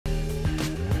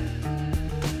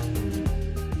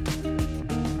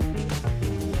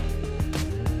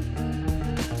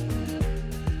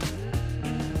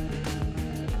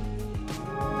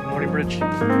Would you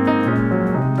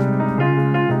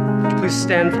please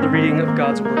stand for the reading of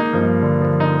God's word?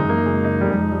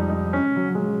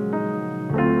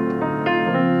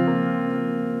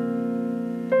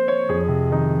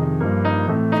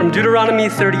 From Deuteronomy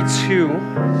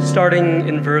 32, starting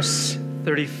in verse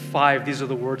 35, these are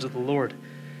the words of the Lord.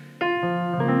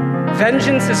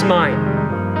 Vengeance is mine,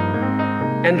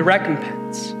 and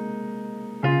recompense.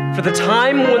 For the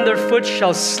time when their foot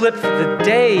shall slip, for the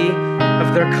day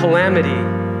of their calamity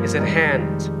is at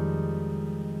hand,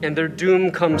 and their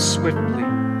doom comes swiftly.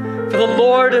 For the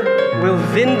Lord will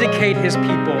vindicate his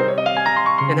people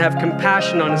and have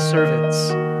compassion on his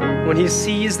servants when he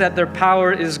sees that their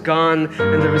power is gone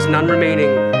and there is none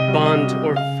remaining, bond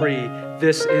or free.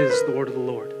 This is the word of the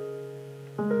Lord.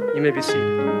 You may be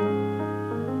seated.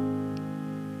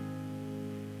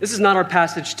 This is not our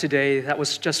passage today. That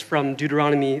was just from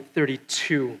Deuteronomy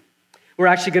 32. We're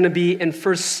actually going to be in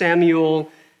 1 Samuel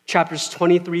chapters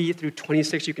 23 through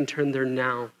 26. You can turn there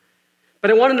now.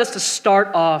 But I wanted us to start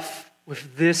off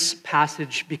with this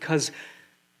passage because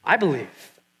I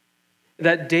believe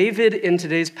that David in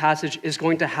today's passage is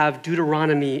going to have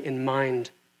Deuteronomy in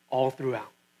mind all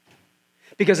throughout.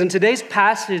 Because in today's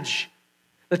passage,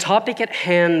 the topic at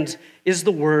hand is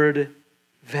the word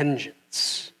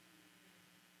vengeance.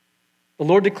 The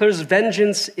Lord declares,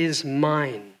 vengeance is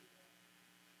mine.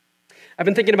 I've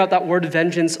been thinking about that word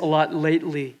vengeance a lot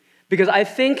lately because I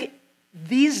think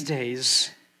these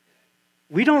days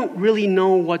we don't really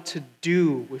know what to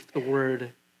do with the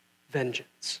word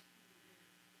vengeance.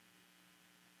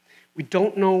 We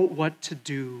don't know what to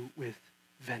do with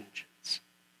vengeance.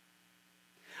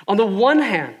 On the one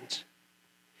hand,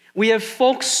 we have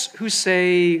folks who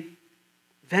say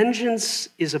vengeance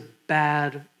is a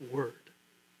bad word.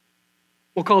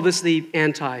 We'll call this the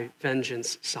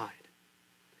anti-vengeance side.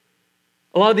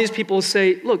 A lot of these people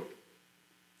say, look,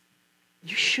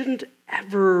 you shouldn't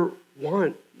ever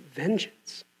want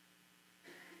vengeance.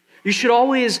 You should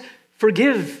always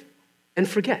forgive and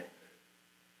forget.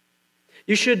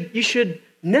 You should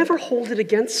never hold it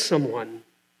against someone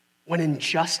when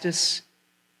injustice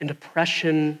and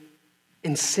oppression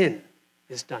and sin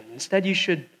is done. Instead, you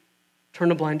should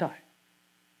turn a blind eye.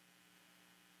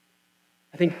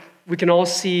 I think we can all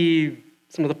see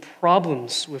some of the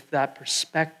problems with that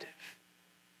perspective.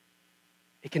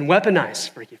 It can weaponize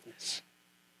forgiveness.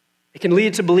 It can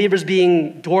lead to believers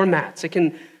being doormats. It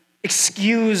can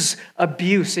excuse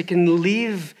abuse. It can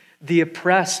leave the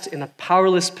oppressed in a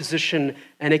powerless position,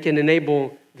 and it can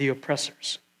enable the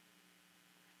oppressors.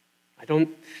 I don't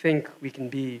think we can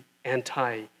be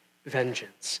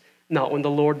anti-vengeance, not when the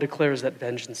Lord declares that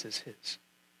vengeance is his.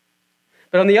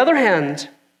 But on the other hand,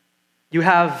 you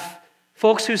have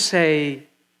folks who say,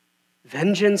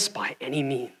 vengeance by any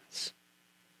means.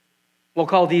 We'll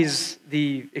call these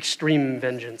the extreme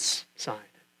vengeance side.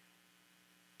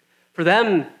 For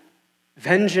them,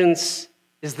 vengeance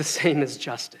is the same as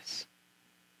justice.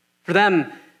 For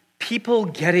them, people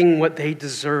getting what they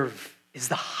deserve is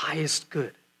the highest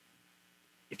good.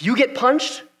 If you get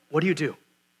punched, what do? You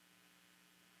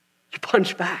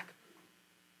punch back.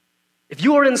 If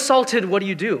you are insulted, what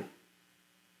do?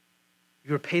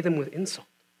 You repay them with insult.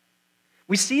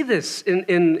 We see this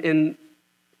in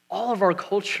all of our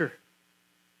culture.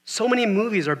 So many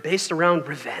movies are based around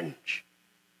revenge.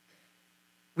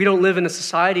 We don't live in a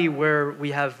society where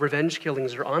we have revenge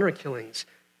killings or honor killings.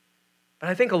 But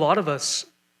I think a lot of us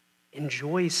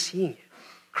enjoy seeing it,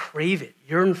 crave it,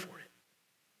 yearn for it.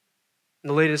 In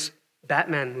the latest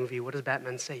Batman movie, what does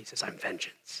Batman say? He says, I'm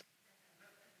vengeance.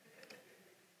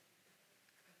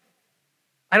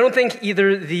 I don't think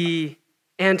either the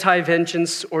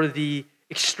anti-vengeance or the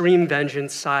extreme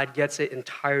vengeance side gets it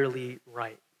entirely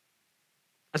right.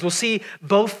 As we'll see,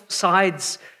 both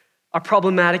sides are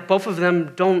problematic. Both of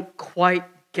them don't quite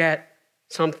get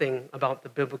something about the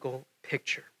biblical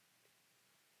picture.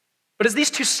 But it's these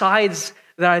two sides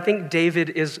that I think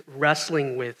David is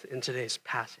wrestling with in today's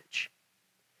passage.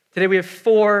 Today we have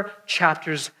 4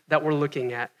 chapters that we're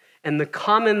looking at, and the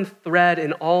common thread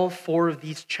in all 4 of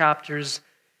these chapters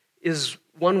is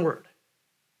one word,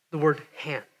 the word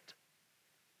hand.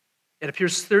 It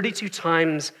appears 32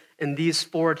 times in these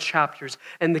 4 chapters.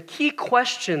 And the key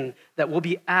question that will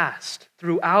be asked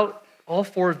throughout all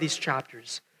 4 of these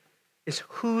chapters is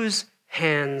whose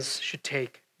hands should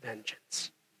take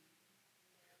vengeance?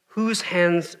 Whose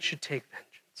hands should take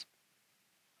vengeance?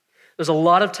 There's a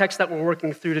lot of text that we're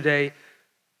working through today,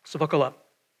 so buckle up.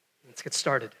 Let's get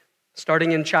started.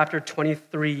 Starting in chapter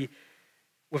 23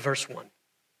 with verse 1.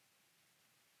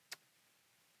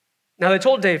 Now they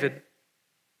told David,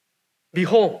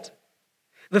 behold,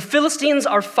 the Philistines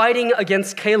are fighting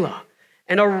against Keilah,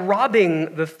 and are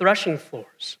robbing the threshing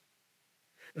floors.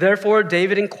 Therefore,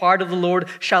 David inquired of the Lord,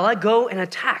 shall I go and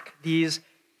attack these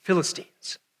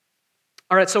Philistines?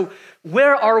 All right, so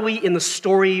where are we in the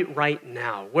story right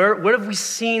now? What have we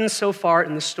seen so far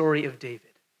in the story of David?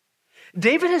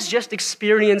 David has just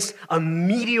experienced a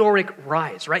meteoric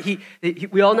rise, right?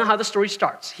 We all know how the story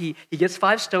starts. He gets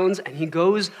 5 stones and he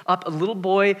goes up a little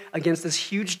boy against this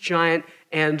huge giant,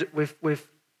 and with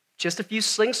just a few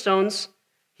sling stones,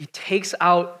 he takes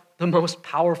out the most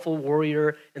powerful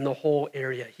warrior in the whole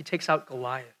area. He takes out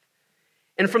Goliath.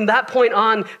 And from that point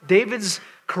on, David's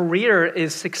career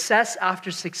is success after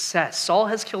success. Saul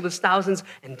has killed his thousands,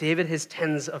 and David his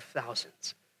tens of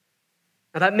thousands.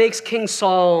 Now that makes King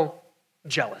Saul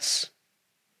jealous,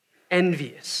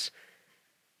 envious,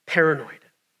 paranoid.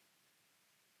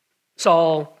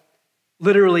 Saul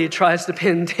literally tries to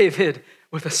pin David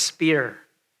with a spear.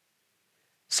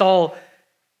 Saul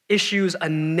issues a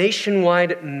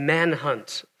nationwide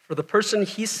manhunt for the person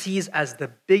he sees as the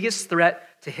biggest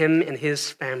threat to him and his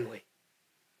family.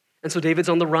 And so David's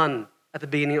on the run at the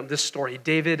beginning of this story.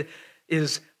 David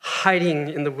is hiding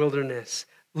in the wilderness,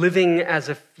 living as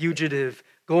a fugitive,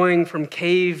 going from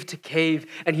cave to cave,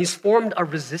 and he's formed a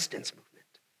resistance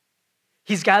movement.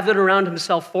 He's gathered around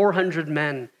himself 400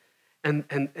 men, and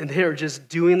they're just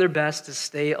doing their best to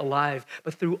stay alive.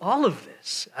 But through all of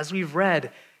this, as we've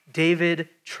read, David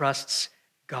trusts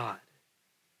God.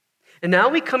 And now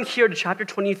we come here to chapter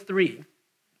 23,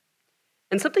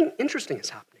 and something interesting is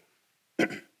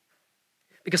happening.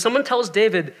 Because someone tells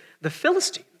David the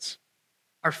Philistines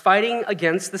are fighting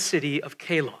against the city of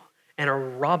Keilah and are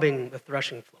robbing the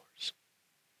threshing floors.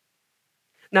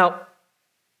 Now,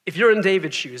 if you're in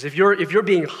David's shoes, if you're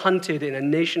being hunted in a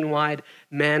nationwide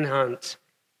manhunt,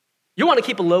 you want to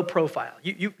keep a low profile.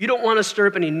 You don't want to stir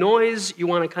up any noise. You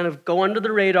want to kind of go under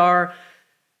the radar,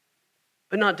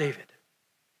 but not David.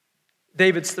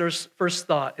 David's first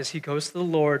thought is he goes to the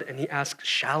Lord and he asks,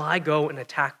 shall I go and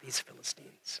attack these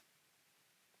Philistines?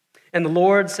 And the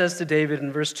Lord says to David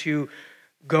in verse 2,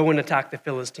 go and attack the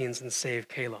Philistines and save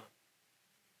Keilah.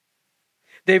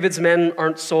 David's men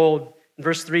aren't sold. In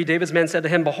verse 3, David's men said to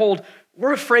him, behold,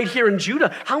 we're afraid here in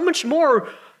Judah. How much more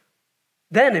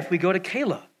then if we go to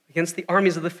Keilah against the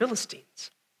armies of the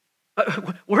Philistines?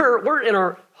 We're in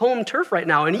our home turf right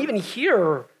now, and even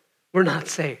here, we're not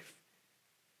safe.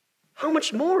 How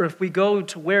much more if we go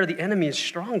to where the enemy is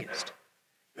strongest?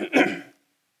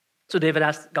 So David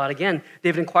asked God again.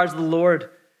 David inquires of the Lord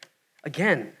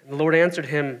again, and the Lord answered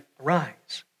him,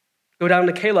 arise, go down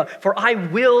to Keilah, for I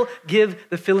will give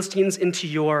the Philistines into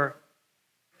your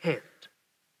hand.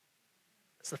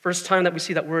 It's the first time that we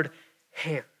see that word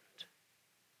hand.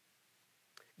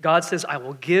 God says, I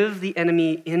will give the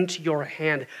enemy into your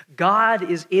hand. God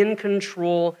is in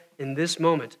control in this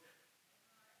moment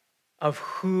of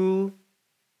who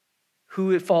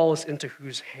it falls into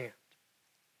whose hand.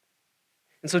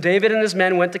 And so David and his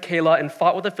men went to Keilah and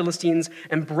fought with the Philistines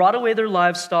and brought away their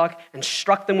livestock and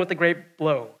struck them with a great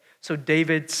blow. So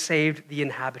David saved the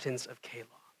inhabitants of Keilah.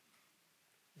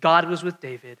 God was with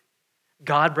David.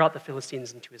 God brought the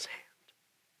Philistines into his hand.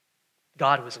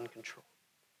 God was in control.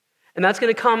 And that's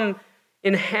going to come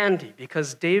in handy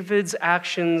because David's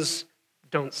actions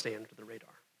don't stay under the radar.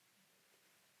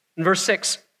 In verse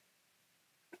 6,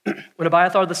 when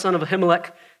Abiathar the son of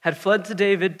Ahimelech had fled to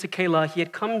David to Keilah, he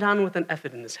had come down with an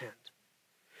ephod in his hand.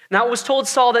 Now it was told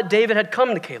Saul that David had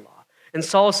come to Keilah, and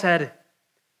Saul said,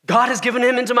 God has given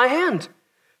him into my hand,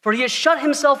 for he has shut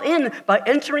himself in by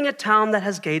entering a town that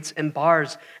has gates and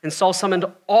bars. And Saul summoned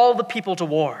all the people to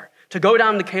war, to go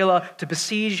down to Keilah to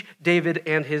besiege David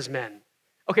and his men.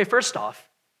 Okay, first off,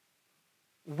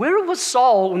 where was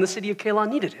Saul when the city of Keilah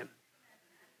needed him?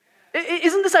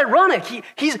 Isn't this ironic?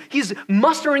 He's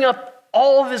mustering up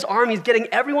all of his armies, getting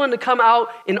everyone to come out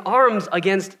in arms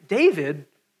against David.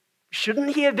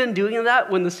 Shouldn't he have been doing that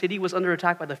when the city was under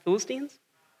attack by the Philistines?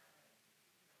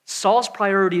 Saul's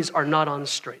priorities are not on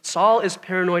straight. Saul is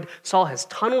paranoid. Saul has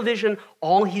tunnel vision.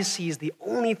 All he sees, the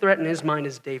only threat in his mind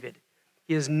is David.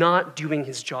 He is not doing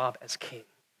his job as king.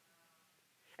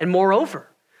 And moreover,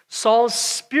 Saul's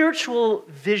spiritual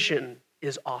vision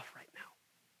is off right now.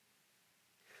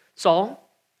 Saul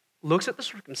looks at the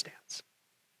circumstance.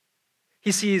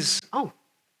 He sees,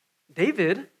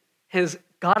 David has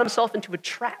got himself into a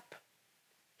trap.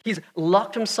 He's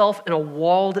locked himself in a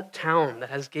walled town that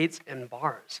has gates and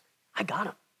bars. I got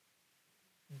him.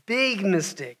 Big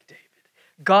mistake, David.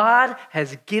 God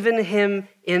has given him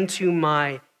into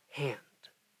my hand,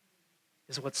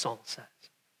 is what Saul says.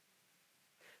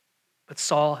 But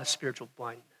Saul has spiritual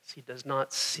blindness. He does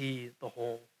not see the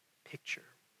whole picture.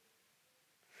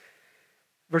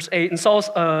 Verse 8,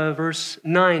 verse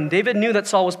 9, David knew that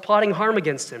Saul was plotting harm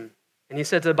against him. And he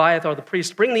said to Abiathar the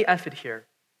priest, bring the ephod here.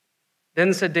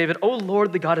 Then said David, O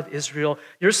Lord, the God of Israel,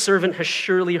 your servant has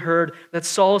surely heard that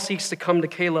Saul seeks to come to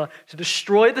Keilah to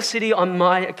destroy the city on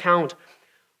my account.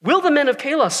 Will the men of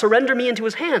Keilah surrender me into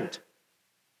his hand?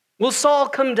 Will Saul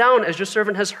come down as your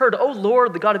servant has heard? O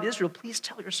Lord, the God of Israel, please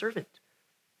tell your servant.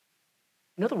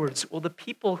 In other words, will the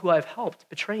people who I've helped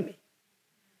betray me?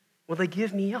 Will they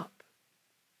give me up?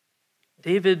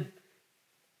 David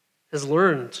has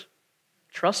learned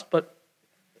trust but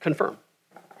confirm.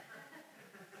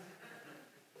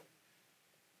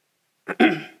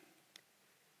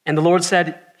 And the Lord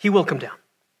said, he will come down.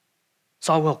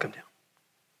 Saul will come down.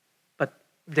 But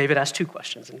David asked two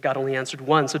questions, and God only answered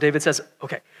one. So David says,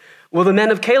 okay, will the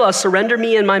men of Keilah surrender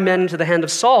me and my men into the hand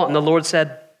of Saul? And the Lord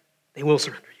said, they will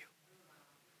surrender you.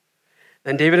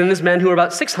 Then David and his men, who were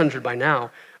about 600 by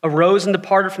now, arose and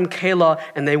departed from Keilah,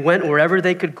 and they went wherever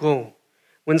they could go.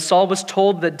 When Saul was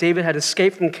told that David had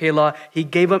escaped from Keilah, he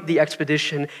gave up the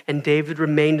expedition, and David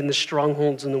remained in the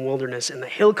strongholds in the wilderness, in the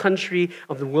hill country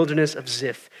of the wilderness of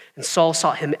Ziph. And Saul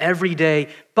sought him every day,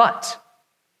 but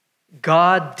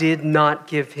God did not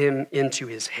give him into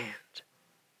his hand.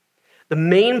 The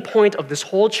main point of this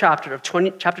whole chapter,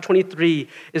 chapter 23,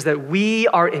 is that we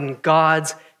are in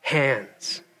God's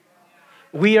hands.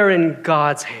 We are in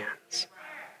God's hands.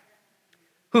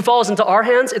 Who falls into our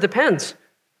hands? It depends.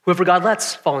 Whoever God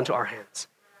lets fall into our hands.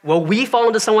 Will we fall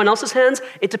into someone else's hands?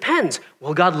 It depends.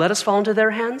 Will God let us fall into their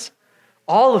hands?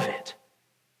 All of it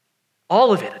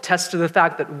attests to the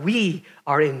fact that we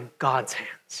are in God's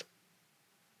hands.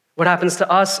 What happens to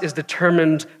us is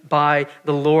determined by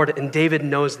the Lord, and David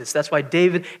knows this. That's why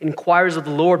David inquires of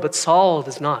the Lord, but Saul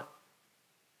does not.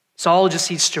 Saul just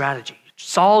sees strategy.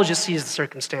 Saul just sees the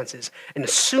circumstances and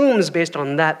assumes based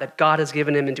on that God has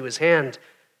given him into his hand.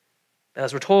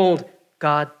 As we're told,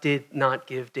 God did not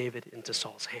give David into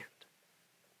Saul's hand.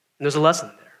 And there's a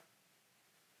lesson there.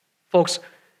 Folks,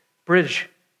 Bridge,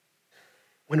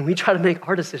 when we try to make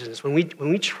our decisions, when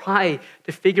we try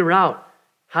to figure out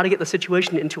how to get the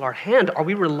situation into our hand, are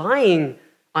we relying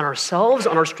on ourselves,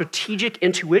 on our strategic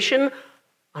intuition,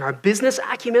 on our business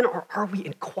acumen, or are we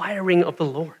inquiring of the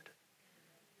Lord?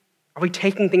 Are we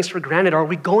taking things for granted? Are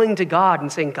we going to God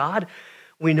and saying, God,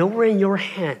 we know we're in your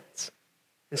hands,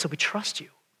 and so we trust you.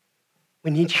 We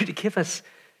need you to give us,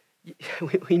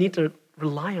 we need to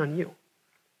rely on you.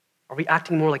 Are we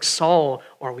acting more like Saul,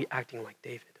 or are we acting like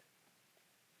David?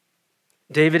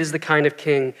 David is the kind of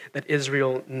king that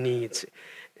Israel needs,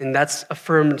 and that's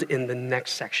affirmed in the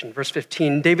next section. Verse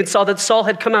 15, David saw that Saul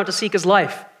had come out to seek his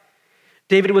life.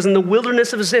 David was in the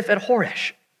wilderness of Ziph at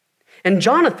Horesh. And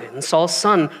Jonathan, Saul's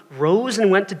son, rose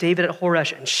and went to David at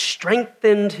Horesh and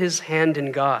strengthened his hand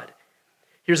in God.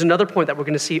 Here's another point that we're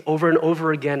going to see over and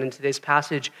over again in today's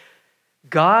passage.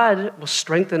 God will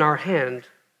strengthen our hand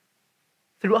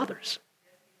through others.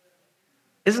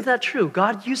 Isn't that true?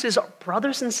 God uses our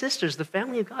brothers and sisters, the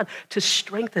family of God, to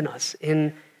strengthen us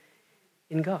in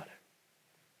God.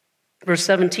 Verse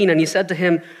 17, and he said to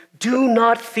him, do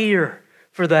not fear,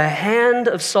 for the hand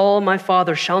of Saul my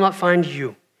father shall not find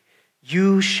you.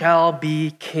 You shall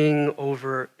be king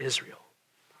over Israel.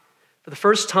 For the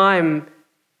first time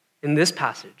in this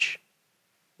passage,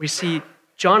 we see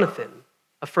Jonathan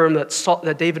affirm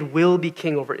that David will be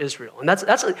king over Israel. And that's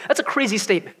a crazy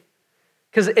statement,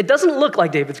 because it doesn't look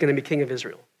like David's going to be king of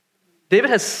Israel. David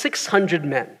has 600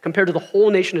 men compared to the whole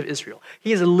nation of Israel.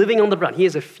 He is living on the run. He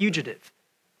is a fugitive.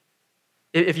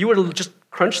 If you were to just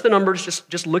crunch the numbers,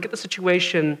 just look at the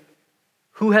situation,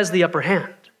 who has the upper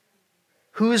hand?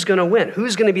 Who's going to win?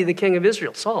 Who's going to be the king of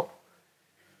Israel? Saul.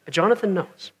 But Jonathan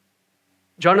knows.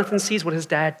 Jonathan sees what his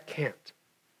dad can't,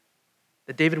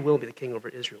 that David will be the king over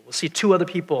Israel. We'll see two other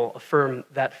people affirm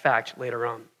that fact later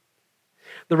on.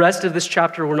 The rest of this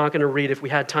chapter we're not going to read. If we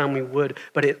had time, we would.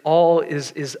 But it all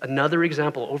is another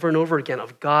example over and over again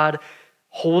of God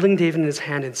holding David in his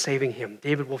hand and saving him.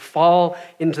 David will fall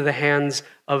into the hands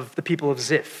of the people of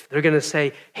Ziph. They're going to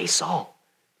say, hey, Saul,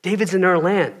 David's in our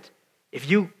land. If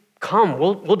you come,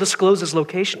 we'll disclose his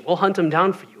location. We'll hunt him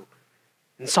down for you.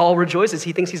 And Saul rejoices.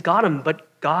 He thinks he's got him,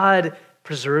 but God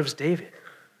preserves David.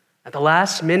 At the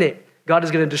last minute, God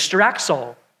is going to distract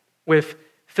Saul with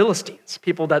Philistines,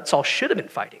 people that Saul should have been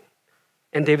fighting,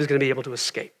 and David's going to be able to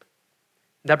escape.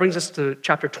 That brings us to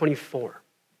chapter 24.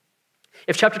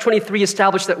 If chapter 23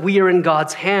 established that we are in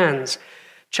God's hands,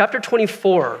 chapter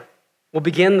 24 will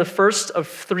begin the first of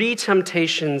three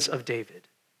temptations of David.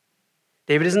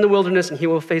 David is in the wilderness, and he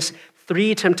will face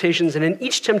three temptations, and in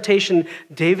each temptation,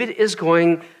 David is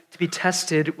going to be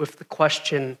tested with the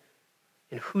question,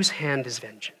 in whose hand is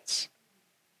vengeance?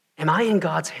 Am I in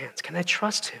God's hands? Can I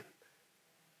trust him?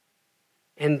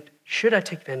 And should I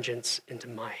take vengeance into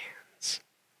my hands?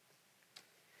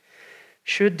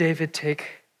 Should David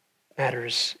take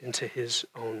matters into his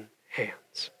own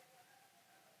hands?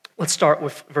 Let's start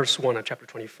with verse 1 of chapter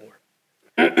 24.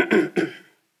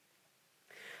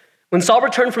 When Saul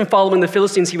returned from following the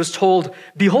Philistines, he was told,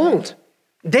 "Behold,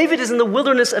 David is in the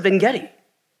wilderness of En-Gedi."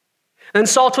 And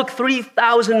Saul took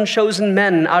 3,000 chosen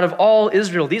men out of all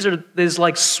Israel. These are his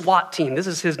like SWAT team. This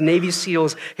is his Navy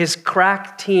SEALs, his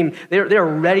crack team. They're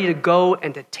ready to go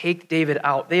and to take David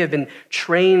out. They have been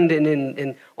trained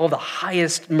in all the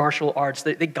highest martial arts.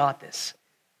 They got this.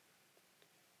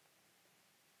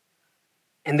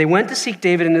 And they went to seek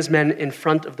David and his men in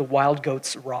front of the wild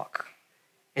goats' rock.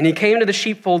 And he came to the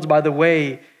sheepfolds by the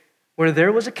way where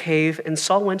there was a cave, and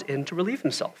Saul went in to relieve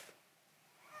himself.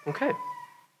 Okay.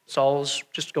 Saul's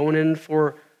just going in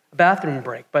for a bathroom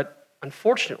break, but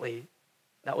unfortunately,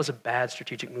 that was a bad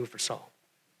strategic move for Saul.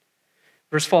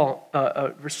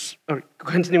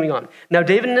 Continuing on. Now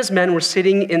David and his men were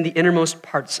sitting in the innermost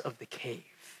parts of the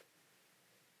cave.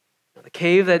 Now, the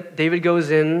cave that David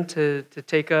goes in to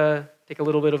take a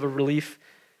little bit of a relief,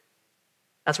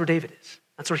 that's where David is.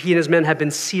 That's where he and his men have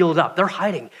been sealed up. They're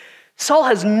hiding. Saul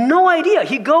has no idea.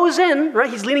 He goes in, right?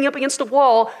 He's leaning up against a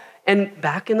wall, and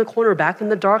back in the corner, back in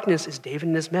the darkness is David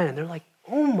and his men. And they're like,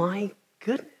 oh my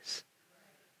goodness.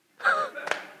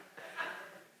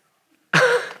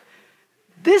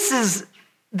 This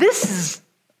is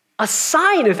a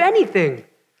sign, if anything.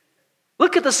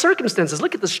 Look at the circumstances.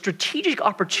 Look at the strategic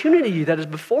opportunity that is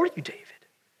before you, David.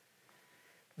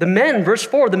 The men, verse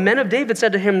 4, the men of David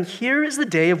said to him, "Here is the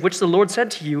day of which the Lord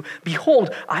said to you,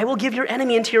 behold, I will give your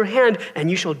enemy into your hand, and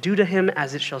you shall do to him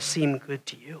as it shall seem good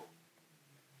to you."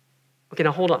 Okay,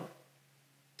 now hold on.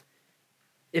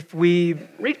 If we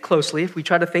read closely, if we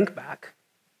try to think back,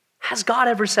 has God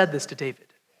ever said this to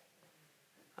David?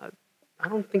 I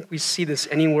don't think we see this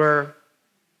anywhere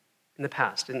in the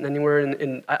past, and anywhere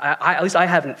at least I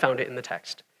haven't found it in the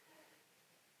text.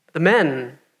 The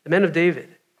men of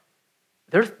David,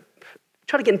 they're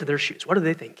trying to get into their shoes. What are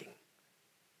they thinking?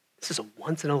 This is a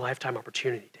once-in-a-lifetime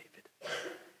opportunity, David.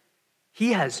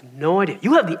 He has no idea.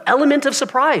 You have the element of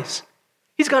surprise.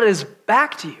 He's got his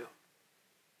back to you.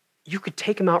 You could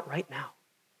take him out right now.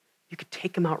 You could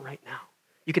take him out right now.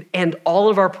 You could end all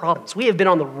of our problems. We have been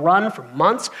on the run for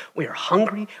months. We are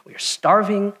hungry. We are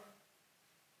starving.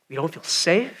 We don't feel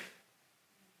safe.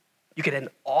 You could end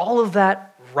all of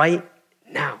that right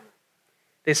now.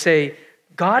 They say,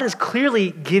 God has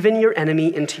clearly given your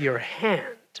enemy into your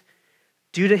hand.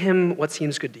 Do to him what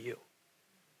seems good to you.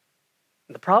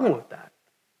 And the problem with that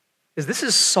is this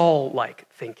is Saul-like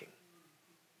thinking.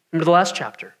 Remember the last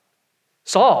chapter.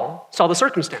 Saul saw the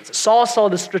circumstances. Saul saw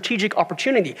the strategic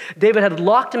opportunity. David had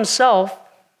locked himself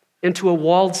into a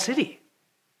walled city.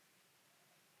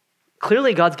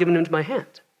 Clearly, God's given him into my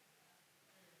hand.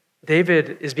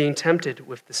 David is being tempted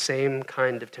with the same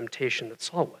kind of temptation that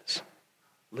Saul was.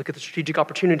 Look at the strategic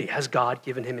opportunity. Has God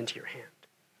given him into your hand?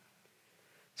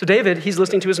 So David, he's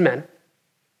listening to his men.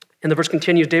 And the verse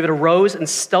continues, David arose and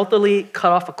stealthily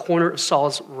cut off a corner of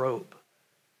Saul's robe.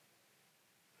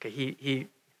 Okay, he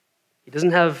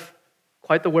doesn't have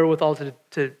quite the wherewithal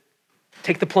to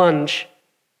take the plunge.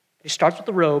 He starts with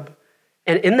the robe.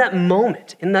 And in that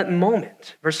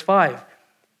moment, verse 5,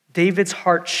 David's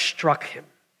heart struck him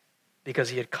because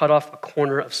he had cut off a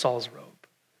corner of Saul's robe.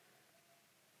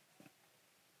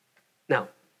 Now,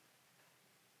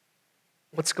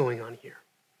 what's going on here?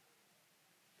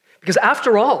 Because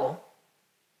after all,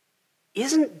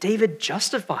 isn't David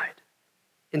justified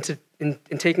in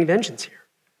taking vengeance here?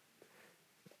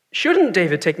 Shouldn't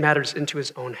David take matters into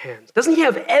his own hands? Doesn't he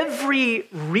have every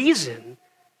reason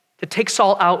to take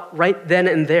Saul out right then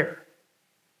and there?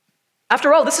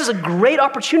 After all, this is a great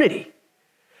opportunity.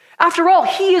 After all,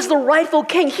 he is the rightful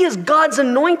king. He is God's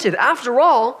anointed. After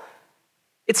all,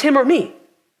 it's him or me,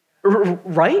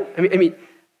 right? I mean,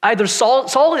 either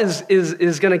Saul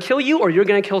is going to kill you or you're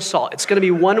going to kill Saul. It's going to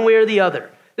be one way or the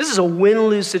other. This is a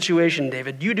win-lose situation,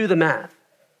 David. You do the math.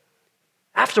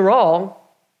 After all,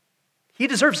 he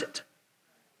deserves it.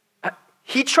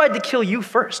 He tried to kill you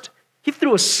first. He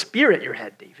threw a spear at your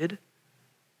head, David.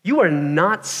 You are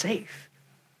not safe.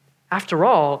 After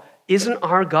all, isn't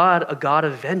our God a God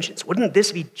of vengeance? Wouldn't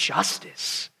this be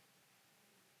justice?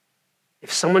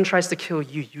 If someone tries to kill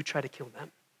you, you try to kill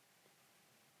them.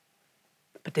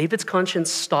 But David's conscience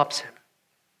stops him.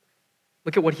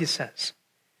 Look at what he says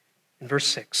in verse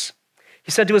 6.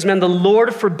 He said to his men, "The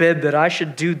Lord forbid that I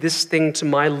should do this thing to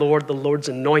my Lord, the Lord's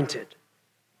anointed,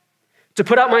 to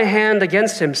put out my hand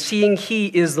against him, seeing he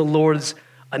is the Lord's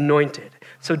anointed.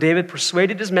 So David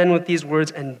persuaded his men with these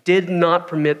words and did not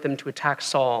permit them to attack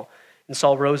Saul. And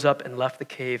Saul rose up and left the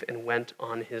cave and went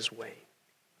on his way.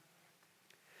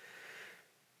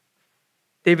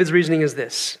 David's reasoning is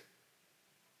this.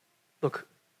 Look,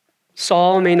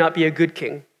 Saul may not be a good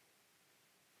king.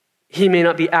 He may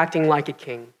not be acting like a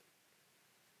king.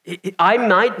 I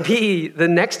might be the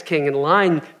next king in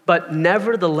line, but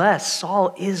nevertheless,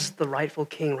 Saul is the rightful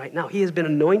king right now. He has been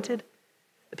anointed.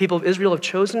 The people of Israel have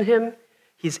chosen him.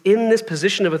 He's in this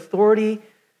position of authority.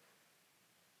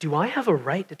 Do I have a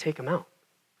right to take him out?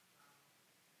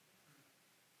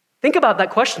 Think about that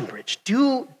question, Bridge.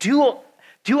 Do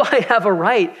I have a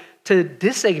right to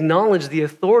disacknowledge the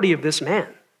authority of this man?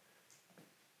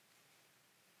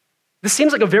 This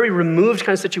seems like a very removed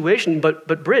kind of situation,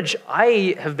 but Bridge,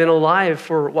 I have been alive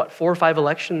for, 4 or 5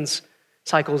 elections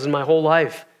cycles in my whole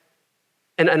life.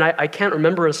 And I can't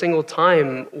remember a single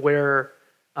time where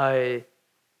I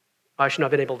should not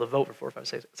have been able to vote for 4 or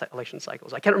 5 election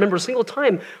cycles. I can't remember a single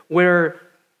time where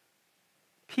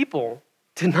people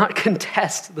did not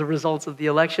contest the results of the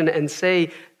election and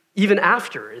say, even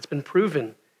after it's been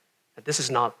proven that this is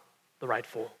not the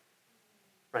rightful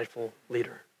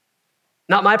leader.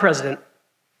 Not my president,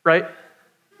 right?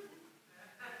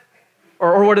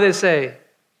 Or what do they say?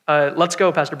 Let's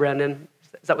go, Pastor Brandon.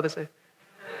 Is that what they say?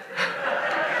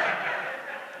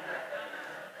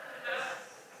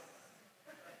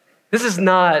 This is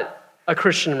not a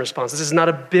Christian response. This is not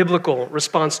a biblical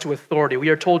response to authority. We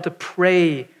are told to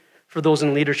pray for those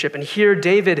in leadership. And here,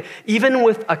 David, even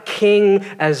with a king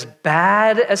as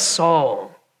bad as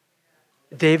Saul,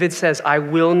 David says, I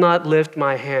will not lift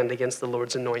my hand against the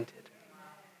Lord's anointed.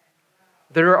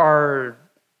 There are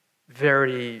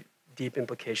very deep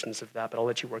implications of that, but I'll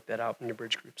let you work that out in your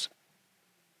bridge groups.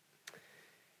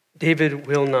 David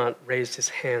will not raise his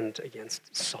hand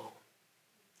against Saul.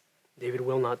 David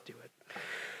will not do it.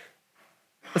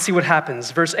 Let's see what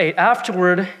happens. Verse 8,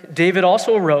 afterward, David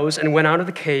also arose and went out of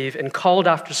the cave and called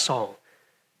after Saul,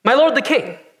 my lord the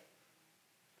king.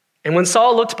 And when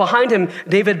Saul looked behind him,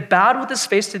 David bowed with his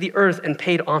face to the earth and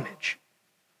paid homage.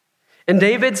 And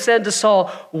David said to Saul,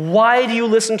 why do you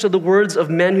listen to the words of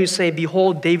men who say,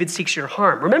 behold, David seeks your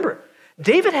harm? Remember,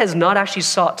 David has not actually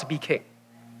sought to be king.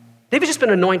 David's just been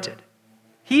anointed.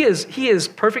 He is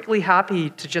perfectly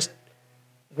happy to just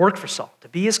work for Saul, to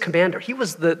be his commander. He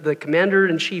was the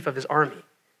commander-in-chief of his army.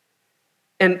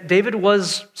 And David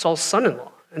was Saul's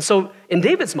son-in-law. And so in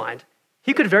David's mind,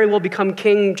 he could very well become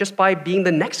king just by being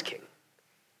the next king.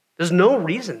 There's no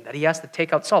reason that he has to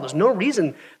take out Saul. There's no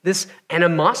reason this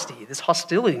animosity, this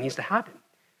hostility needs to happen.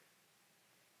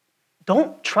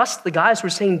 Don't trust the guys who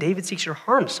are saying David seeks your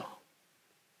harm, Saul.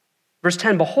 Verse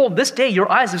 10, behold, this day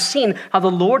your eyes have seen how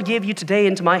the Lord gave you today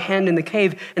into my hand in the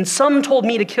cave, and some told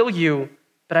me to kill you,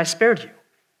 but I spared you.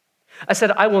 I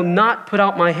said, I will not put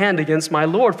out my hand against my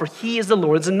Lord, for he is the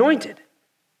Lord's anointed.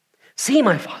 See,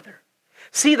 my father,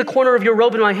 see the corner of your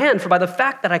robe in my hand, for by the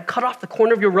fact that I cut off the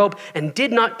corner of your robe and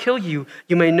did not kill you,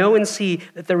 you may know and see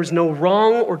that there was no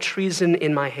wrong or treason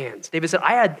in my hands. David said,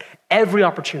 I had every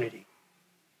opportunity.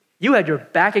 You had your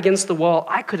back against the wall.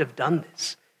 I could have done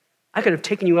this. I could have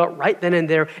taken you out right then and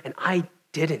there, and I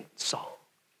didn't, Saul.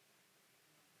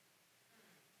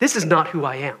 This is not who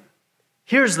I am.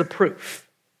 Here's the proof.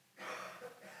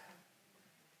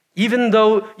 Even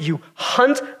though you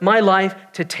hunt my life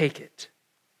to take it,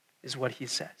 is what he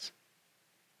says.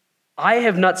 I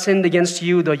have not sinned against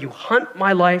you, though you hunt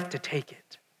my life to take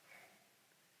it.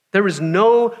 There is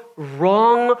no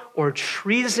wrong or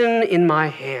treason in my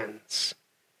hands.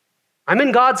 I'm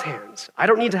in God's hands. I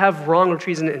don't need to have wrong or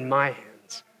treason in my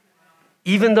hands.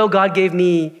 Even though God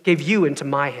gave you into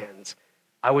my hands,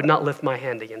 I would not lift my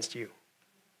hand against you.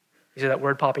 You see that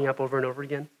word popping up over and over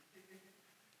again?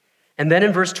 And then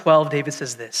in verse 12, David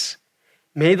says this,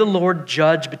 may the Lord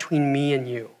judge between me and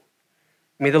you.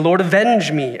 May the Lord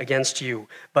avenge me against you,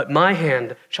 but my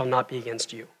hand shall not be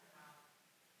against you.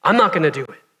 I'm not going to do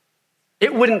it.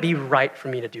 It wouldn't be right for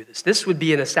me to do this. This would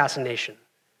be an assassination.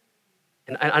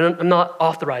 And I'm not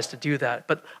authorized to do that,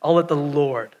 but I'll let the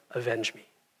Lord avenge me.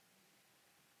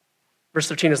 Verse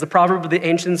 13, as the proverb of the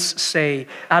ancients say,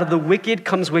 out of the wicked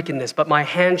comes wickedness, but my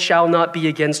hand shall not be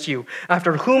against you.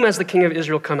 After whom has the king of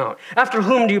Israel come out? After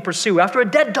whom do you pursue? After a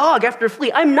dead dog, after a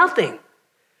flea? I'm nothing.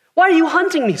 Why are you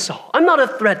hunting me, Saul? I'm not a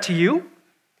threat to you.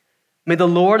 May the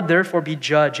Lord therefore be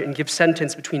judge and give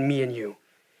sentence between me and you,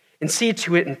 and see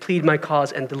to it and plead my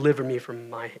cause and deliver me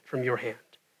from your hand.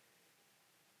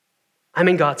 I'm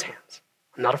in God's hands.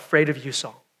 I'm not afraid of you,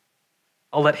 Saul.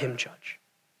 I'll let him judge.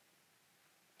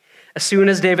 As soon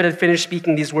as David had finished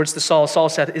speaking these words to Saul, Saul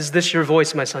said, is this your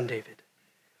voice, my son David?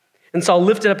 And Saul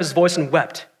lifted up his voice and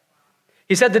wept.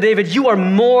 He said to David, "You are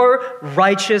more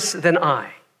righteous than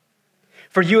I,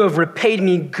 for you have repaid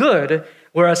me good,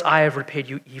 whereas I have repaid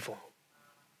you evil."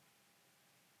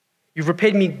 You've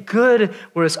repaid me good,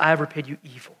 whereas I have repaid you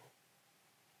evil.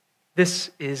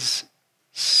 This is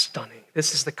stunning.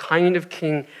 This is the kind of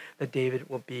king that David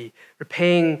will be,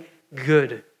 repaying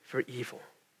good for evil.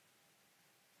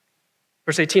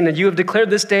 Verse 18, "And you have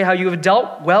declared this day how you have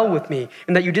dealt well with me,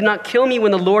 and that you did not kill me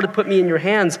when the Lord had put me in your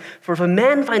hands. For if a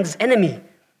man finds his enemy,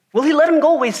 will he let him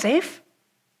go away safe?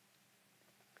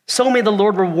 So may the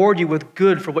Lord reward you with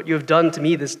good for what you have done to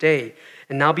me this day.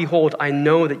 And now behold, I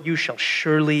know that you shall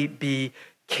surely be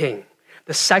king."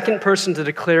 The second person to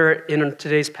declare in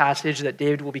today's passage that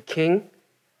David will be king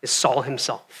is Saul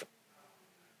himself.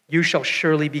 "You shall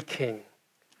surely be king."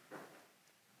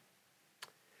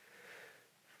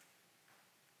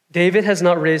 David has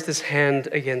not raised his hand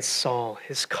against Saul.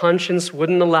 His conscience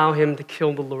wouldn't allow him to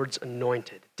kill the Lord's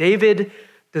anointed. David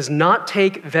does not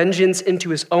take vengeance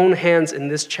into his own hands in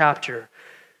this chapter.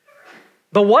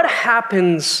 But what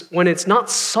happens when it's not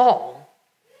Saul,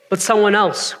 but someone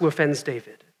else who offends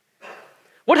David?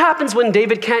 What happens when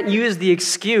David can't use the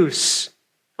excuse,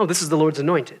 "Oh, this is the Lord's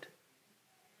anointed"?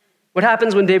 What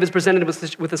happens when David's presented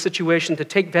with a situation to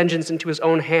take vengeance into his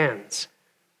own hands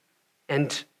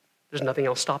and there's nothing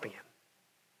else stopping him?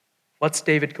 What's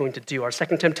David going to do? Our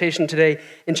second temptation today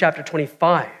in chapter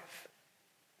 25.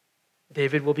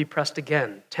 David will be pressed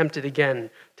again, tempted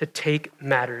again to take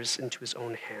matters into his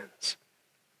own hands.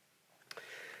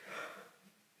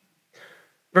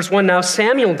 Verse 1, "Now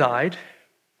Samuel died,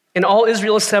 and all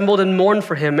Israel assembled and mourned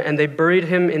for him, and they buried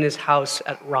him in his house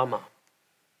at Ramah."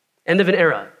 End of an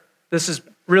era. This is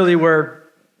really where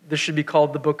this should be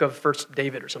called the book of 1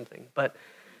 David or something. But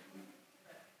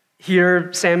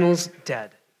here, Samuel's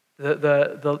dead.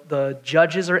 The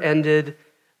judges are ended.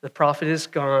 The prophet is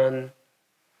gone.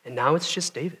 And now it's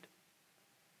just David.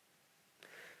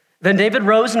 "Then David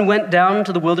rose and went down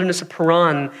to the wilderness of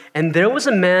Paran, and there was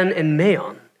a man in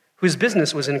Maon whose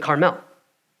business was in Carmel.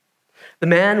 The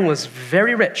man was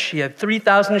very rich. He had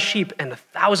 3,000 sheep and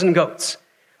 1,000 goats.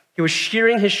 He was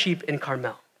shearing his sheep in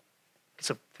Carmel."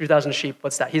 So 3,000 sheep,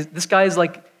 what's that? This guy is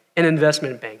like an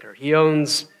investment banker. He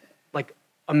owns like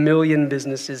 1,000,000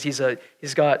 businesses. He's an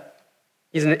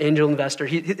angel investor.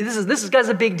 This guy's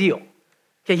a big deal.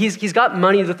 Okay, he's got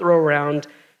money to throw around.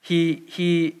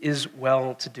 He is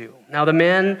well-to-do. Now the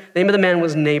name of the man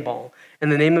was Nabal,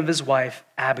 and the name of his wife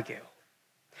Abigail.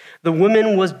 The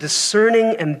woman was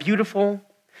discerning and beautiful,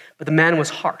 but the man was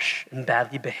harsh and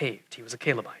badly behaved. He was a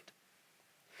Calebite.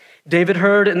 David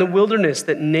heard in the wilderness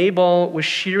that Nabal was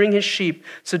shearing his sheep,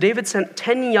 so David sent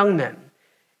 10 young men.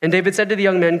 And David said to the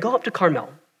young men, "Go up to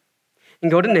Carmel and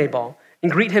go to Nabal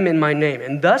and greet him in my name,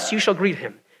 and thus you shall greet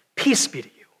him. Peace be to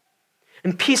you.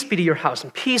 And peace be to your house,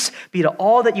 and peace be to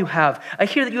all that you have. I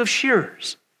hear that you have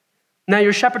shearers. Now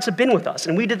your shepherds have been with us,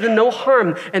 and we did them no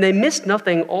harm, and they missed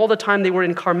nothing all the time they were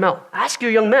in Carmel. Ask your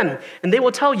young men, and they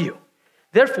will tell you.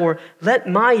 Therefore, let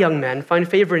my young men find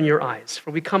favor in your eyes,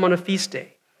 for we come on a feast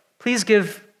day. Please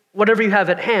give whatever you have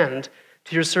at hand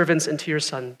to your servants and to your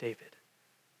son David."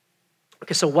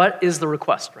 Okay, so what is the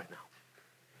request right now?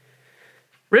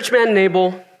 Rich man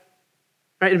Nabal,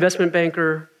 right, investment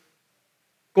banker,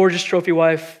 gorgeous trophy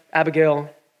wife, Abigail,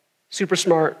 super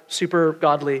smart, super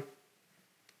godly.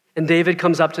 And David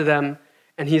comes up to them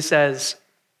and he says,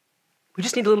 "We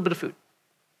just need a little bit of food.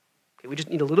 Okay, we just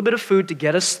need a little bit of food to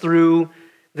get us through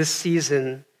this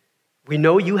season. We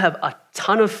know you have a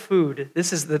ton of food.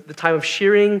 This is the time of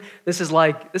shearing. This is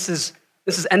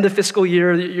end of fiscal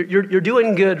year. You're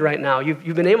doing good right now.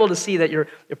 You've been able to see that your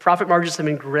profit margins have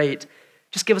been great.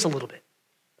 Just give us a little bit.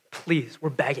 Please, we're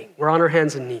begging. We're on our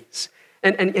hands and knees."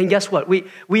 And guess what?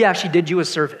 We actually did you a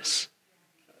service.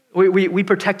 We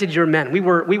protected your men. We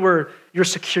were your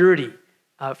security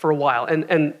for a while.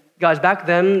 And guys, back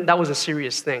then, that was a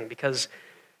serious thing because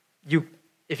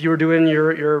if you were doing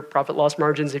your profit loss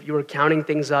margins, if you were counting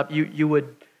things up, you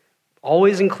would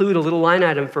always include a little line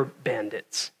item for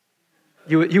bandits.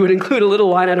 You would include a little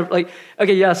line item like,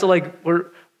 okay, yeah, so like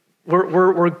we're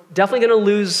definitely going to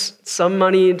lose some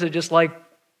money to just like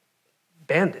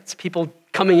bandits, people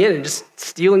coming in and just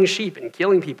stealing sheep and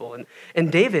killing people.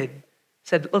 And David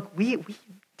said, "Look, we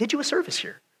did you a service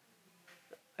here.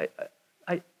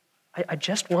 I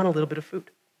just want a little bit of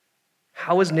food."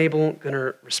 How is Nabal going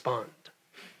to respond?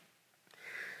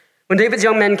 When David's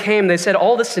young men came, they said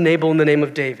all this to Nabal in the name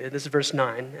of David. This is verse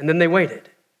 9. And then they waited.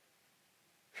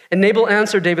 And Nabal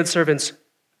answered David's servants,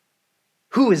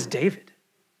 "Who is David?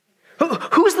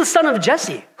 Who's the son of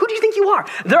Jesse? Who do you think you are?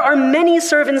 There are many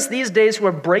servants these days who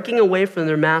are breaking away from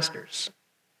their masters.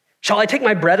 Shall I take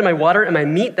my bread and my water and my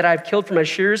meat that I have killed for my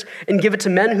shears and give it to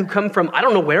men who come from I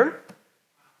don't know where?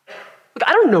 Look,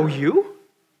 I don't know you.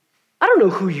 I don't know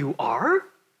who you are.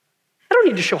 I don't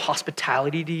need to show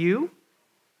hospitality to you.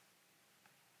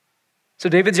 So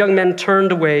David's young men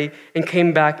turned away and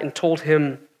came back and told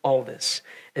him all this.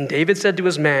 And David said to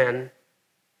his man,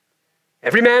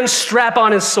 every man strap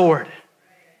on his sword.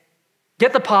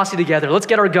 Get the posse together. Let's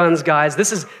get our guns, guys.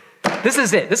 This is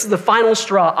it. This is the final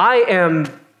straw. I am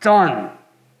done.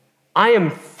 I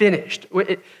am finished.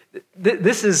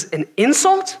 This is an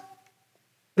insult.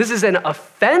 This is an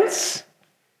offense.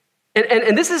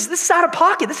 And this is out of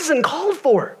pocket. This isn't called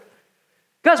for.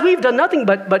 Guys, we've done nothing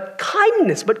but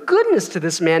kindness, but goodness to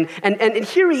this man. And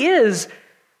here he is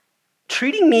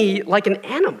treating me like an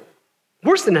animal.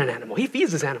 Worse than an animal. He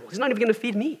feeds his animals. He's not even going to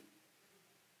feed me.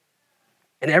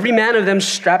 And every man of them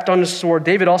strapped on his sword.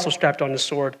 David also strapped on his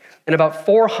sword. And about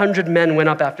 400 men went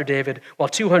up after David, while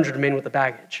 200 remained with the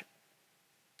baggage.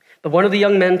 But one of the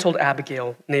young men told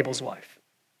Abigail, Nabal's wife,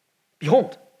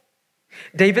 behold,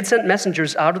 David sent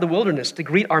messengers out of the wilderness to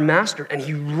greet our master, and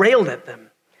he railed at them.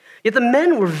 Yet the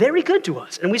men were very good to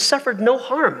us, and we suffered no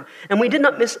harm, and we did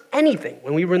not miss anything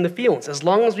when we were in the fields, as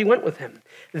long as we went with him.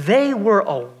 They were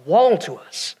a wall to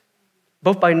us,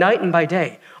 both by night and by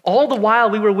day, all the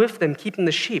while we were with them keeping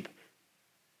the sheep.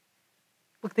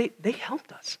 Look, they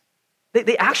helped us.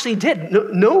 They actually did.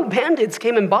 No bandits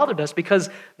came and bothered us because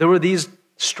there were these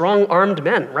strong armed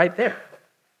men right there.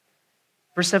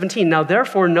 Verse 17, now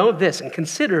therefore know this and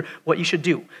consider what you should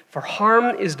do. For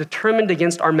harm is determined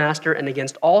against our master and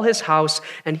against all his house,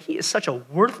 and he is such a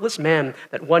worthless man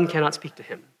that one cannot speak to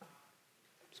him.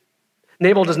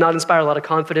 Nabal does not inspire a lot of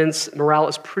confidence. Morale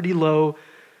is pretty low.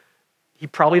 He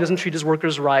probably doesn't treat his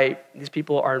workers right. These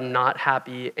people are not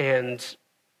happy, and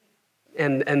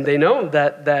they know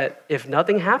that if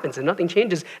nothing happens and nothing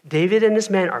changes, David and his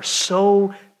men are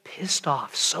so pissed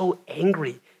off, so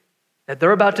angry, that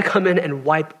they're about to come in and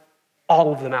wipe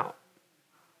all of them out.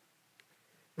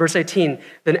 Verse 18,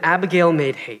 then Abigail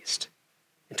made haste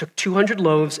and took 200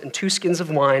 loaves and 2 skins of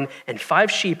wine and 5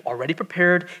 sheep already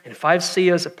prepared and 5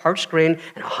 seahs of parched grain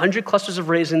and 100 clusters of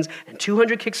raisins and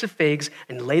 200 cakes of figs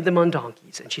and laid them on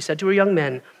donkeys. And she said to her young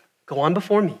men, go on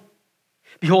before me.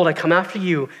 Behold, I come after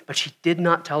you. But she did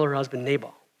not tell her husband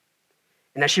Nabal.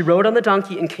 And as she rode on the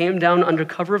donkey and came down under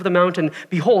cover of the mountain,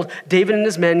 behold, David and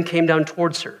his men came down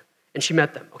towards her. And she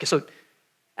met them. Okay, so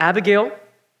Abigail,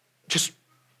 just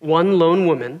one lone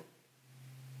woman,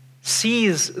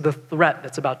 sees the threat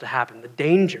that's about to happen, the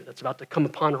danger that's about to come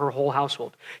upon her whole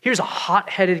household. Here's a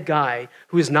hot-headed guy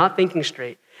who is not thinking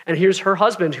straight, and here's her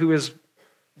husband who is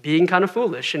being kind of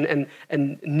foolish and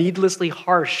needlessly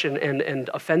harsh and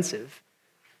offensive.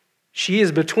 She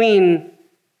is between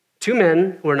 2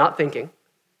 men who are not thinking,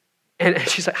 and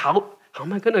she's like, how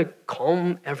am I going to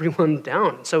calm everyone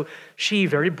down? So she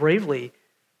very bravely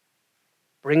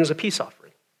brings a peace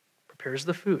offering, prepares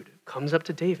the food, comes up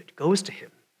to David, goes to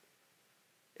him,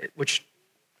 which,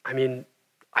 I mean,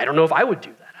 I don't know if I would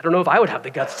do that. I don't know if I would have the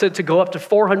guts to go up to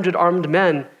 400 armed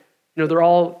men. You know, they're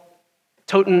all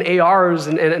toting ARs,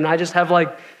 and I just have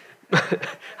like,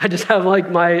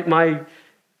 my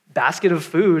basket of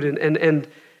food, and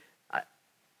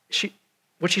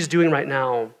what she's doing right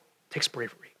now takes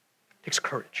bravery. Takes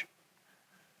courage.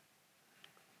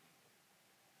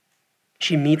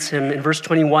 She meets him in verse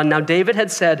 21. Now David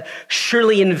had said,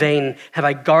 surely in vain have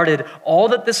I guarded all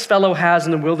that this fellow has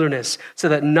in the wilderness, so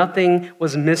that nothing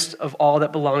was missed of all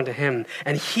that belonged to him.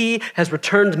 And he has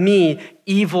returned me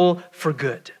evil for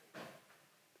good.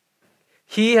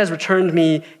 He has returned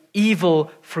me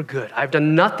evil for good. I've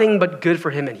done nothing but good for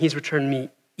him, and he's returned me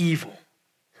evil.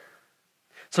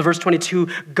 So verse 22,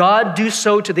 God do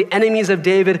so to the enemies of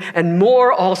David, and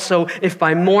more also, if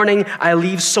by morning I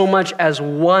leave so much as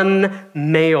one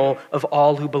male of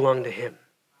all who belong to him.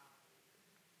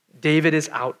 David is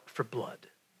out for blood.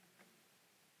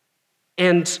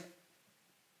 And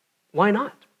why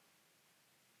not?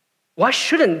 Why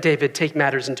shouldn't David take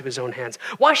matters into his own hands?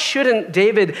 Why shouldn't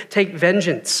David take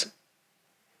vengeance?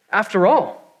 After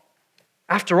all,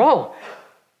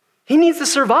 he needs to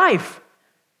survive.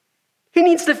 He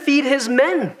needs to feed his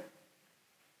men.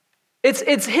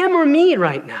 It's him or me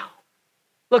right now.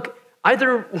 Look,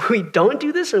 either we don't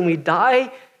do this and we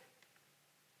die,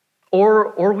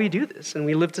 or we do this and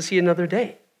we live to see another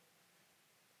day.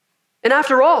 And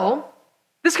after all,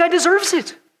 this guy deserves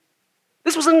it.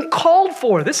 This was uncalled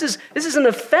for. This is an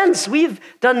offense. We've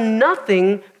done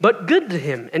nothing but good to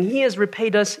him, and he has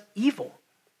repaid us evil.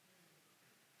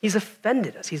 He's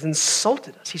offended us. He's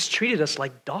insulted us. He's treated us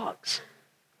like dogs.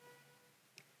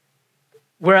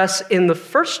 Whereas in the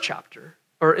first chapter,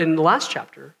 or in the last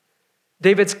chapter,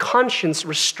 David's conscience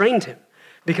restrained him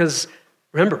because,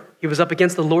 remember, he was up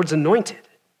against the Lord's anointed.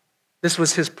 This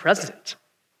was his president.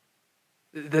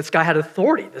 This guy had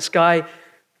authority. This guy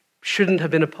shouldn't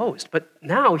have been opposed. But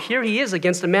now here he is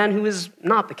against a man who is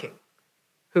not the king,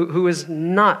 who is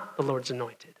not the Lord's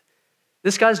anointed.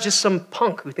 This guy's just some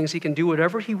punk who thinks he can do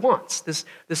whatever he wants. This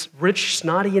rich,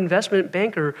 snotty investment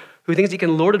banker who thinks he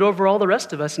can lord it over all the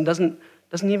rest of us and doesn't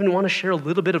even want to share a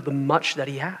little bit of the much that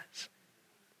he has.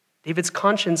 David's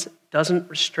conscience doesn't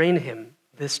restrain him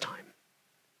this time.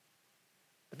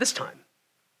 But this time,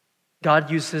 God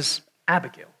uses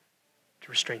Abigail to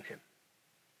restrain him.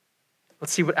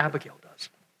 Let's see what Abigail does.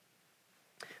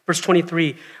 Verse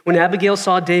 23, when Abigail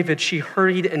saw David, she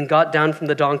hurried and got down from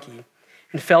the donkey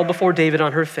and fell before David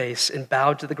on her face and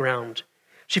bowed to the ground.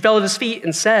 She fell at his feet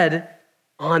and said,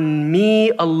 "On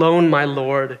me alone, my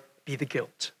Lord, be the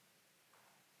guilt."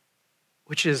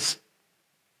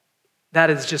 That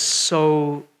is just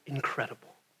so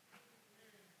incredible.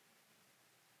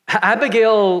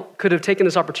 Abigail could have taken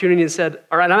this opportunity and said,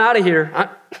 "All right, I'm out of here.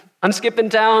 I'm skipping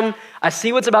town. I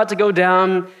see what's about to go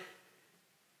down.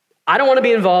 I don't want to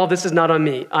be involved. This is not on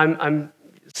me. I'm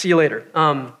see you later."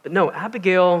 But no,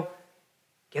 Abigail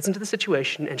gets into the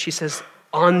situation and she says,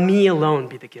 "On me alone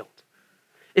be the guilt.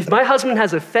 If my husband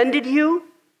has offended you,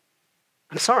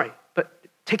 I'm sorry, but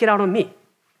take it out on me.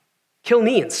 Kill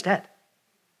me instead.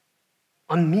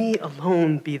 On me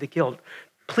alone be the guilt.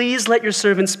 Please let your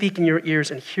servant speak in your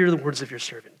ears and hear the words of your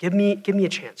servant. Give me a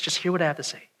chance. Just hear what I have to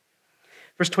say."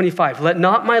 Verse 25, "Let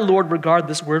not my Lord regard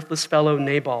this worthless fellow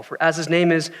Nabal, for as his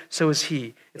name is, so is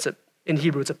he." In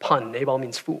Hebrew, it's a pun. Nabal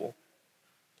means fool.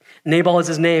 "Nabal is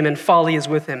his name, and folly is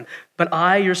with him. But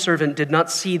I, your servant, did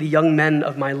not see the young men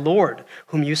of my Lord,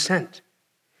 whom you sent.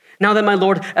 Now then, my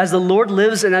Lord, as the Lord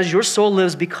lives and as your soul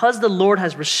lives, because the Lord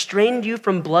has restrained you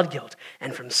from blood guilt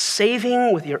and from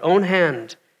saving with your own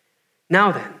hand,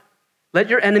 now then, let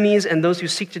your enemies and those who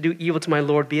seek to do evil to my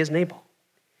Lord be as Nabal.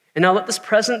 And now let this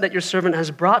present that your servant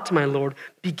has brought to my Lord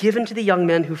be given to the young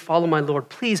men who follow my Lord.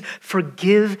 Please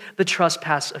forgive the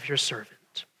trespass of your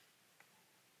servant."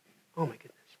 Oh my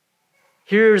goodness.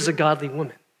 Here's a godly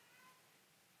woman.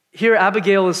 Here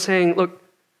Abigail is saying, look,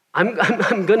 I'm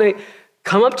going to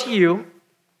come up to you,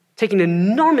 taking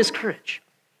enormous courage.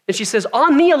 And she says,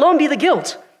 "On me alone be the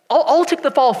guilt. I'll take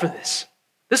the fall for this.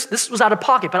 This was out of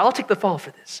pocket, but I'll take the fall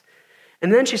for this."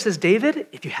 And then she says, "David,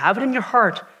 if you have it in your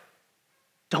heart,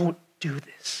 don't do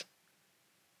this.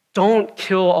 Don't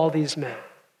kill all these men.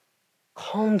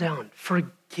 Calm down.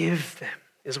 Forgive them,"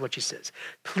 is what she says.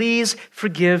 "Please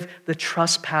forgive the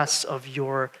trespass of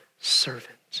your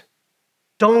servant.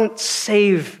 Don't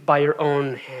save by your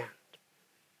own hand."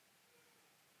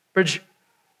 Bridge,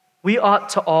 we ought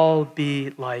to all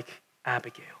be like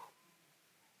Abigail.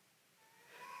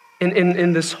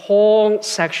 In this whole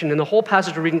section, in the whole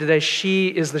passage we're reading today, she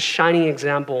is the shining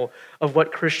example of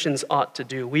what Christians ought to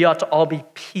do. We ought to all be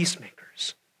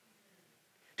peacemakers,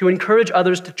 to encourage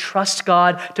others to trust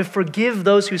God, to forgive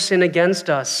those who sin against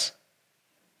us,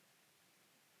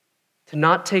 to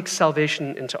not take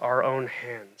salvation into our own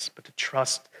hands, but to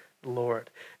trust the Lord.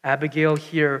 Abigail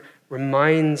here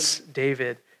reminds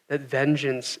David that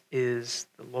vengeance is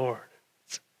the Lord.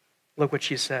 Look what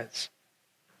she says.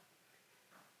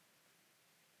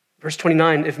 Verse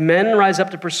 29, "If men rise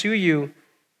up to pursue you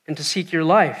and to seek your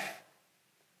life,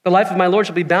 the life of my Lord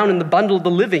shall be bound in the bundle of the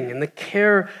living in the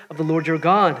care of the Lord your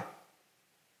God.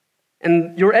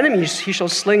 And your enemies he shall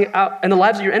sling out, and the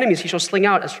lives of your enemies he shall sling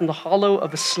out as from the hollow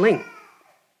of a sling.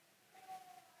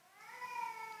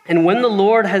 And when the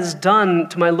Lord has done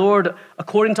to my Lord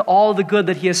according to all the good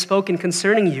that he has spoken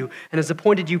concerning you and has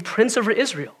appointed you prince over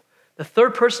Israel," the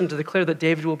third person to declare that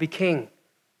David will be king,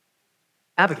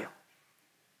 Abigail.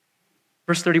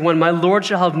 Verse 31, "My Lord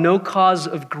shall have no cause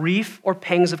of grief or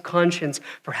pangs of conscience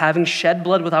for having shed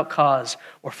blood without cause,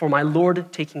 or for my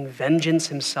Lord taking vengeance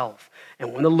himself.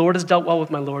 And when the Lord has dealt well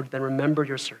with my Lord, then remember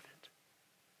your servant."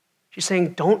 She's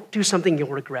saying, don't do something you'll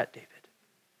regret, David.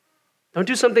 Don't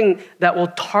do something that will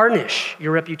tarnish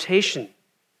your reputation.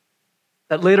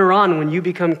 That later on, when you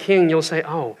become king, you'll say,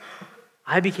 "Oh,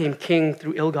 I became king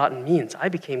through ill-gotten means. I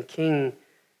became king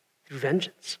through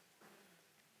vengeance."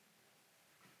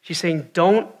 She's saying,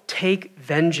 don't take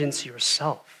vengeance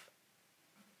yourself.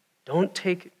 Don't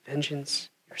take vengeance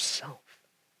yourself.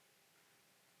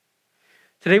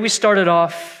 Today we started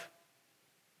off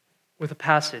with a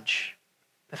passage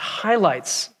that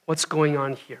highlights what's going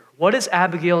on here. What is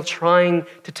Abigail trying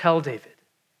to tell David?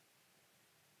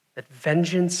 That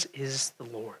vengeance is the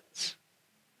Lord's.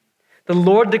 The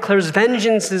Lord declares,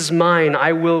 "Vengeance is mine,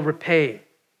 I will repay."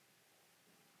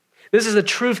 This is a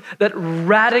truth that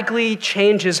radically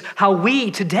changes how we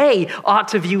today ought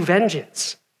to view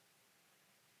vengeance.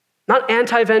 Not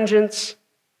anti-vengeance,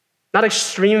 not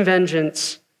extreme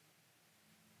vengeance.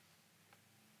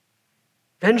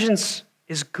 Vengeance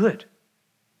is good.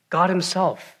 God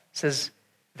himself says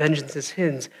vengeance is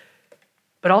his.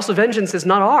 But also vengeance is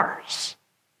not ours.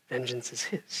 Vengeance is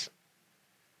his.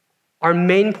 Our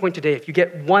main point today, if you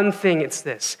get one thing, it's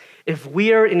this. If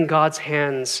we are in God's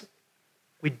hands,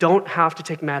 we don't have to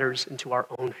take matters into our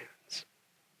own hands.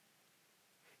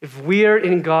 If we are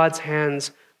in God's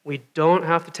hands, we don't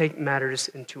have to take matters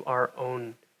into our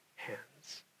own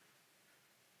hands.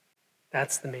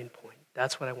 That's the main point.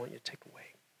 That's what I want you to take away.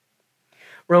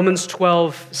 Romans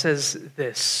 12 says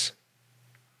this,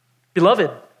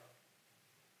 "Beloved,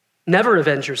 never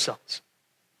avenge yourselves,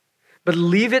 but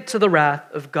leave it to the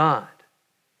wrath of God.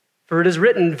 For it is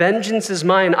written, 'Vengeance is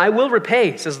mine, I will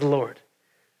repay,' says the Lord.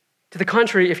 To the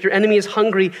contrary, if your enemy is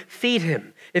hungry, feed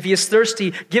him. If he is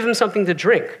thirsty, give him something to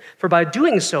drink. For by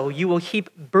doing so, you will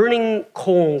heap burning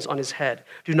coals on his head.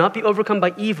 Do not be overcome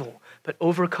by evil, but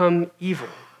overcome evil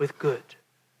with good."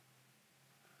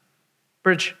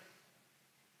 Bridge,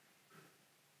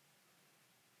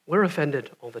 we're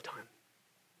offended all the time.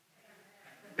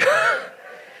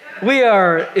 We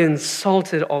are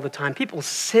insulted all the time. People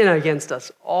sin against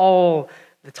us all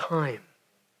the time.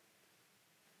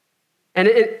 And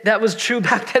that was true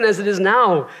back then as it is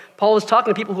now. Paul is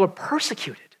talking to people who are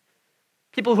persecuted,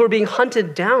 people who are being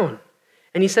hunted down.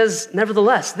 And he says,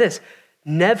 nevertheless, this,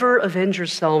 "Never avenge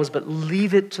yourselves, but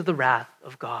leave it to the wrath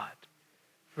of God.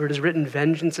 For it is written,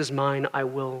 'Vengeance is mine, I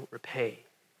will repay.'"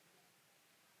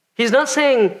 He's not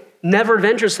saying never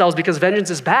avenge yourselves because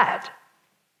vengeance is bad.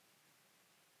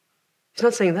 He's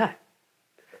not saying that.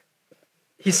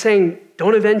 He's saying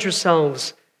don't avenge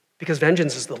yourselves because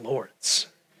vengeance is the Lord's.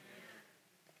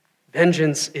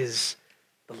 Vengeance is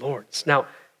the Lord's. Now,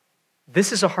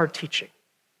 this is a hard teaching.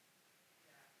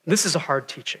 This is a hard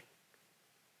teaching.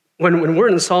 When we're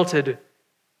insulted,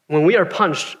 when we are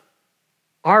punched,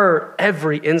 our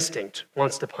every instinct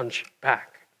wants to punch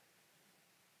back.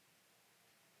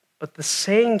 But the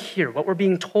saying here, what we're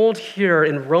being told here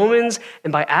in Romans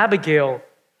and by Abigail,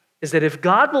 is that if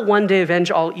God will one day avenge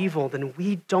all evil, then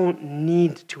we don't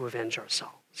need to avenge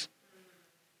ourselves.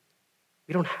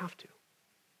 We don't have to.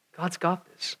 God's got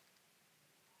this.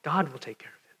 God will take care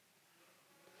of it.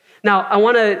 Now, I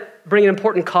want to bring an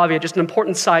important caveat, just an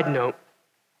important side note.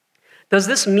 Does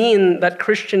this mean that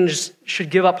Christians should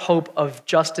give up hope of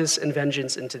justice and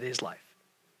vengeance in today's life,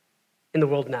 in the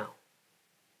world now?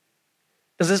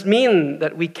 Does this mean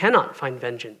that we cannot find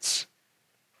vengeance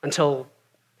until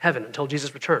heaven, until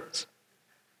Jesus returns?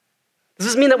 Does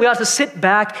this mean that we ought to sit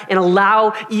back and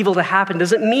allow evil to happen?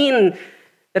 Does it mean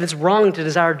that it's wrong to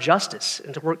desire justice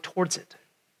and to work towards it?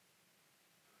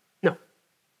 No,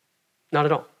 not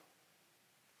at all.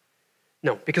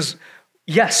 No, because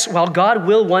yes, while God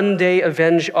will one day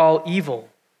avenge all evil,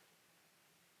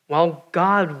 while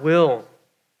God will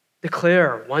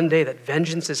declare one day that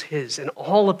vengeance is his and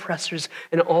all oppressors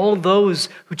and all those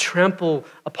who trample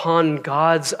upon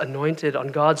God's anointed, on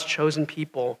God's chosen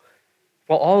people,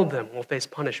 well, all of them will face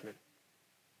punishment.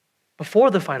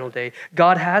 Before the final day,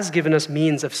 God has given us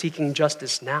means of seeking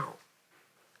justice now.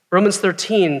 Romans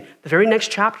 13, the very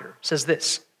next chapter, says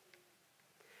this,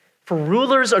 "For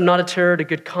rulers are not a terror to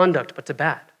good conduct, but to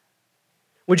bad.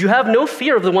 Would you have no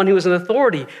fear of the one who is in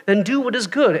authority? Then do what is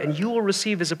good, and you will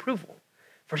receive his approval.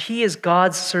 For he is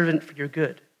God's servant for your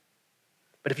good.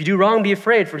 But if you do wrong, be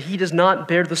afraid, for he does not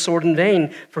bear the sword in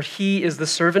vain, for he is the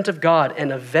servant of God,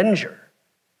 an avenger,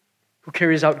 who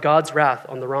carries out God's wrath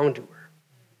on the wrongdoer."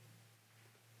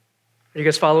 Are you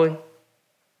guys following?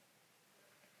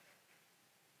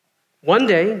 One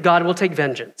day, God will take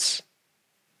vengeance.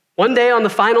 One day, on the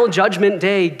final judgment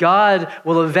day, God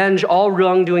will avenge all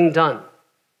wrongdoing done.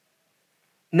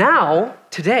 Now,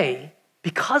 today,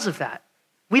 because of that,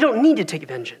 we don't need to take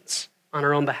vengeance on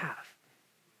our own behalf.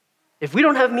 If we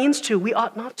don't have means to, we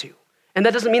ought not to. And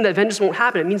that doesn't mean that vengeance won't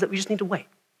happen. It means that we just need to wait.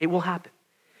 It will happen.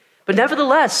 But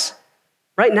nevertheless,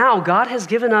 right now, God has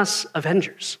given us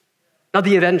avengers. Not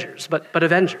the Avengers, but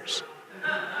avengers.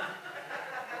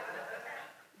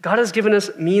 God has given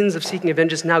us means of seeking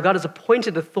vengeance now. God has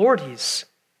appointed authorities,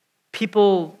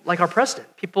 people like our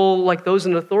president, people like those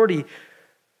in authority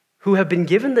who have been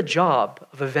given the job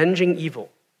of avenging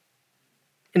evil.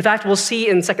 In fact, we'll see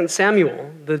in 2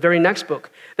 Samuel, the very next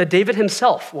book, that David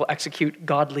himself will execute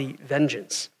godly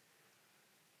vengeance.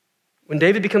 When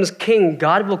David becomes king,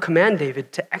 God will command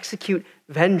David to execute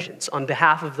vengeance on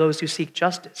behalf of those who seek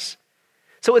justice.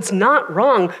 So it's not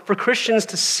wrong for Christians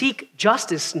to seek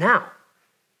justice now,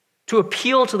 to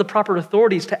appeal to the proper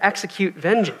authorities to execute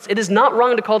vengeance. It is not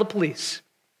wrong to call the police.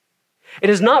 It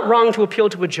is not wrong to appeal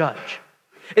to a judge.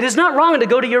 It is not wrong to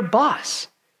go to your boss.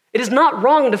 It is not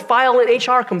wrong to file an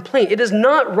HR complaint. It is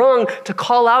not wrong to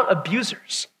call out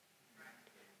abusers.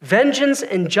 Vengeance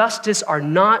and justice are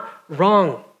not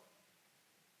wrong.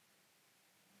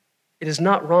 It is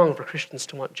not wrong for Christians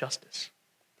to want justice.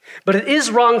 But it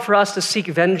is wrong for us to seek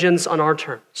vengeance on our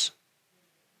terms.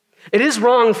 It is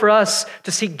wrong for us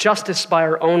to seek justice by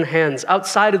our own hands,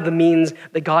 outside of the means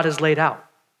that God has laid out.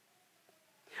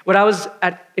 When I was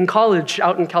in college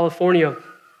out in California,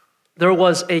 there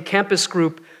was a campus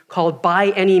group called By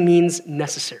Any Means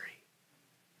Necessary.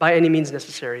 By any means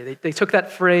necessary. They took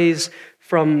that phrase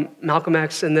from Malcolm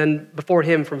X and then before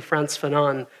him from Frantz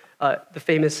Fanon, the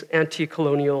famous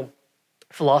anti-colonial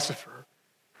philosopher.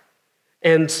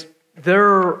 And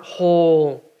their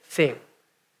whole thing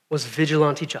was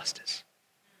vigilante justice.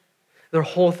 Their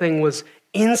whole thing was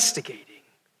instigating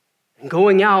and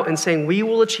going out and saying, we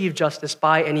will achieve justice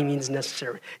by any means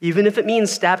necessary, even if it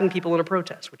means stabbing people in a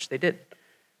protest, which they did.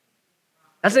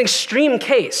 That's an extreme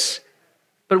case,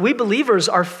 but we believers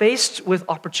are faced with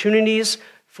opportunities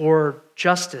for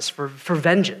justice, for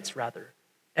vengeance, rather,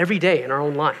 every day in our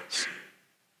own lives,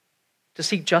 to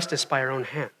seek justice by our own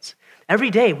hands. Every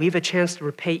day we have a chance to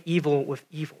repay evil with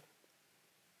evil.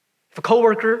 If a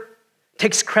coworker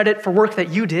takes credit for work that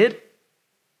you did,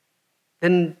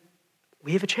 then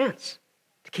we have a chance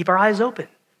to keep our eyes open,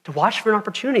 to watch for an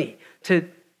opportunity to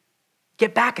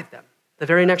get back at them the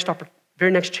very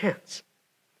next chance.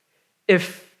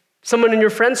 If someone in your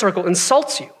friend circle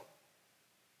insults you,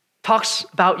 talks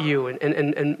about you and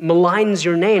maligns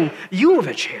your name, you have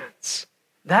a chance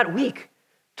that week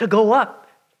to go up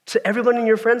to everyone in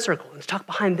your friend circle and to talk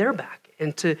behind their back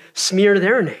and to smear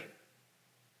their name.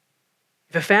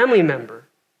 If a family member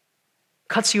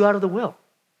cuts you out of the will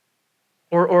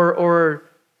or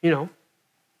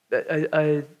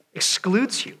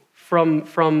excludes you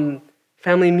from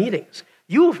family meetings,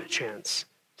 you have a chance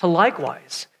to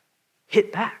likewise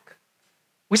hit back.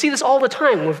 We see this all the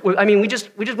time. We just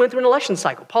went through an election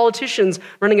cycle. Politicians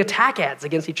running attack ads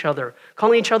against each other,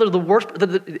 calling each other the worst.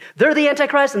 They're the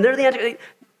Antichrist and they're the Antichrist.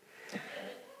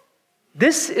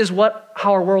 This is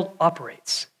how our world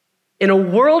operates. In a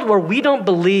world where we don't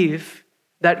believe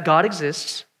that God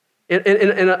exists,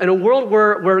 in a world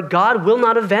where God will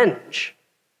not avenge,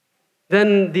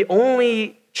 then the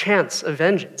only chance of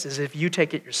vengeance is if you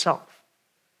take it yourself.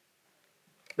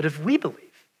 But if we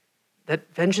believe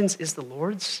that vengeance is the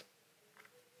Lord's,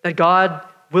 that God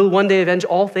will one day avenge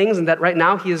all things, and that right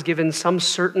now he has given some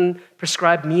certain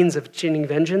prescribed means of achieving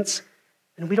vengeance,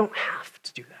 then we don't have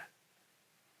to do that.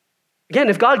 Again,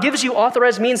 if God gives you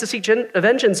authorized means to seek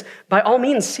vengeance, by all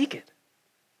means seek it.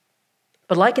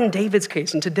 But like in David's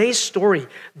case, in today's story,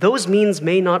 those means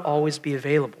may not always be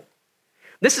available.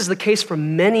 This is the case for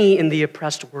many in the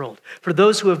oppressed world, for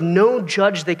those who have no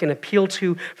judge they can appeal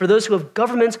to, for those who have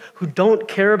governments who don't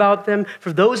care about them,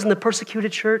 for those in the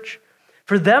persecuted church.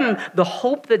 For them, the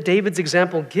hope that David's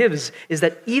example gives is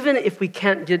that even if we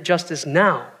can't get justice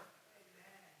now,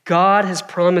 God has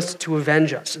promised to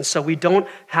avenge us, and so we don't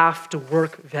have to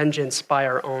work vengeance by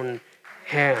our own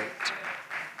hand.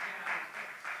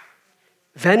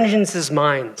 Vengeance is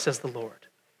mine, says the Lord,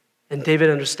 and David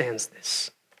understands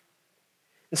this.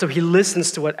 And so he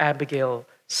listens to what Abigail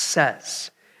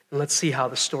says. And let's see how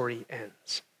the story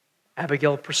ends.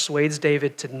 Abigail persuades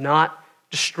David to not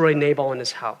destroy Nabal and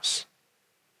his house.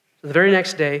 So the very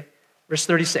next day, verse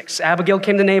 36, Abigail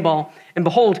came to Nabal, and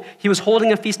behold, he was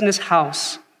holding a feast in his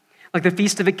house, like the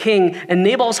feast of a king, and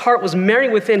Nabal's heart was merry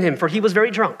within him, for he was very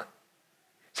drunk.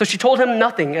 So she told him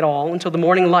nothing at all until the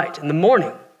morning light. In the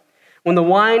morning, when the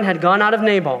wine had gone out of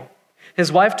Nabal,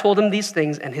 his wife told him these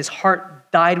things, and his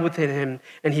heart died within him,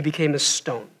 and he became a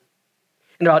stone.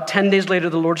 And about 10 days later,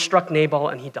 the Lord struck Nabal,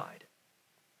 and he died.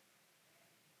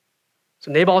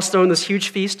 So Nabal is throwing this huge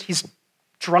feast. He's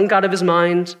drunk out of his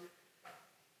mind.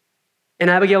 And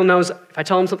Abigail knows, if I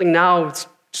tell him something now, it's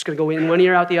just going to go in one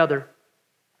ear, out the other.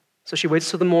 So she waits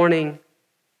till the morning,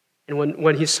 and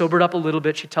when he's sobered up a little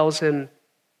bit, she tells him,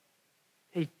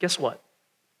 hey, guess what?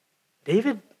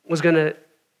 David was going to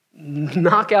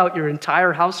knock out your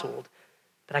entire household,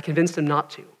 but I convinced him not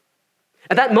to.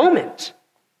 At that moment,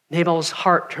 Nabal's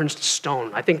heart turns to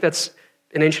stone. I think that's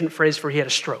an ancient phrase for he had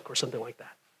a stroke or something like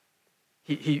that.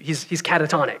 He's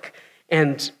catatonic,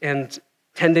 and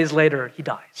 10 days later, he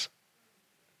dies.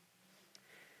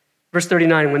 Verse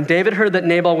 39, when David heard that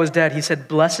Nabal was dead, he said,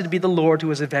 blessed be the Lord who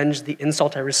has avenged the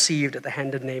insult I received at the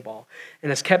hand of Nabal and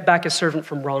has kept back his servant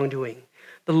from wrongdoing.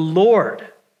 The Lord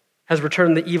has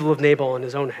returned the evil of Nabal on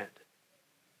his own head.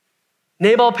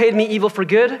 Nabal paid me evil for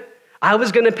good. I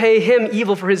was going to pay him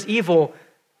evil for his evil.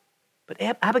 But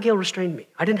Abigail restrained me.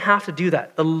 I didn't have to do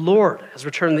that. The Lord has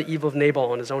returned the evil of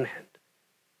Nabal on his own hand.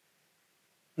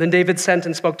 Then David sent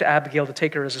and spoke to Abigail to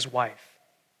take her as his wife.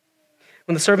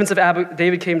 When the servants of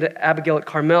David came to Abigail at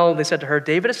Carmel, they said to her,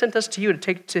 David has sent us to you to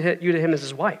take you to him as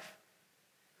his wife.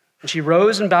 And she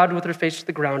rose and bowed with her face to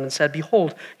the ground and said,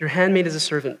 Behold, your handmaid is a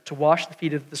servant to wash the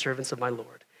feet of the servants of my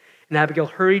Lord. And Abigail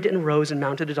hurried and rose and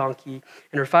mounted a donkey,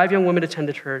 and her 5 young women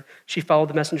attended her. She followed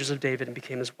the messengers of David and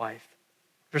became his wife.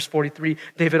 Verse 43,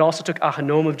 David also took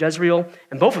Ahinoam of Jezreel,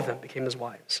 and both of them became his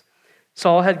wives.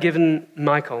 Saul had given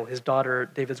Michal, his daughter,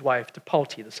 David's wife, to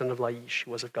Palti, the son of Laish,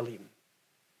 who was of Galim.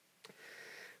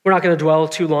 We're not going to dwell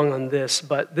too long on this,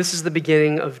 but this is the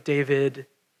beginning of David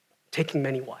taking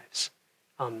many wives,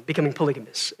 becoming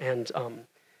polygamous. And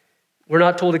we're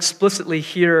not told explicitly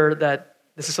here that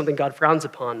this is something God frowns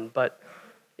upon, but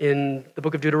in the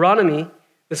book of Deuteronomy,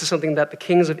 this is something that the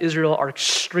kings of Israel are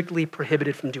strictly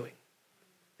prohibited from doing.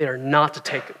 They are not to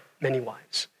take many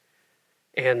wives.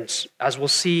 And as we'll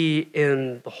see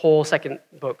in the whole second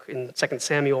book, in 2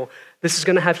 Samuel, this is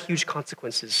going to have huge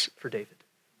consequences for David.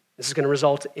 This is going to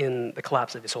result in the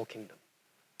collapse of his whole kingdom.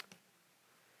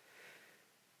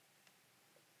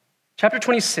 Chapter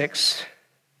 26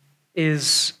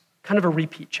 is kind of a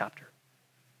repeat chapter.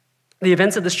 The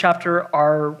events of this chapter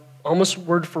are almost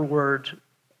word for word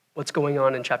what's going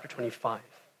on in chapter 25.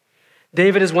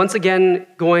 David is once again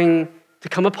going to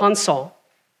come upon Saul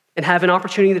and have an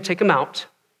opportunity to take him out.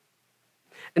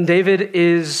 And David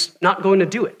is not going to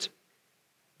do it.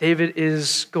 David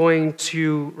is going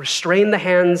to restrain the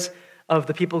hands of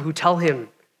the people who tell him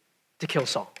to kill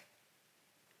Saul.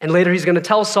 And later he's going to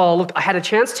tell Saul, look, I had a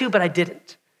chance to, but I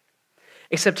didn't.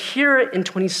 Except here in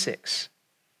 26,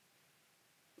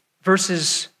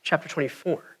 verses chapter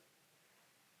 24,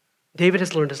 David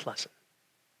has learned his lesson.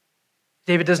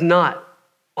 David does not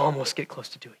almost get close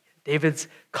to doing it. David's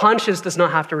conscience does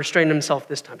not have to restrain himself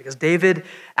this time because David,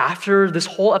 after this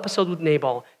whole episode with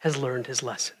Nabal, has learned his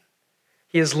lesson.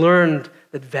 He has learned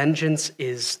that vengeance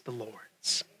is the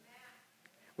Lord's.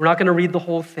 We're not going to read the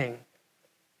whole thing,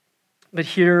 but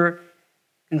here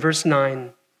in verse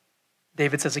 9,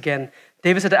 David says again,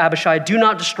 David said to Abishai, do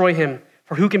not destroy him,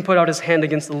 for who can put out his hand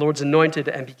against the Lord's anointed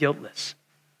and be guiltless?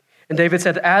 And David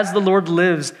said, as the Lord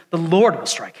lives, the Lord will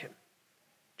strike him.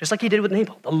 Just like he did with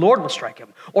Nabal, the Lord will strike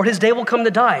him, or his day will come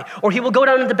to die, or he will go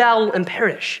down into battle and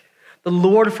perish. The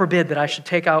Lord forbid that I should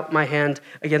take out my hand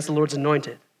against the Lord's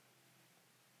anointed.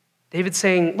 David's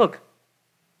saying, look,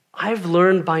 I've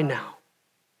learned by now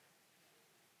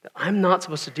that I'm not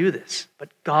supposed to do this, but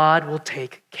God will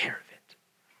take care of it.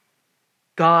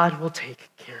 God will take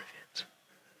care of it.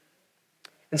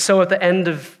 And so at the end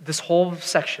of this whole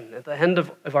section, at the end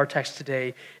of our text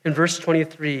today, in verse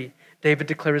 23, David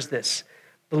declares this,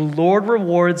 the Lord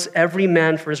rewards every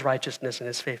man for his righteousness and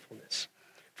his faithfulness.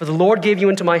 For the Lord gave you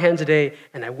into my hand today,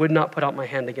 and I would not put out my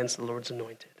hand against the Lord's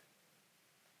anointed.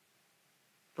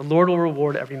 The Lord will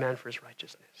reward every man for his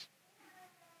righteousness.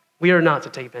 We are not to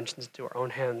take vengeance into our own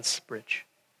hands, Bridge.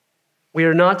 We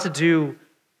are not to do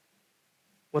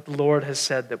what the Lord has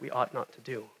said that we ought not to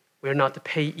do. We are not to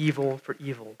pay evil for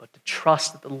evil, but to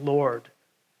trust that the Lord,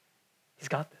 he's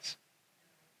got this.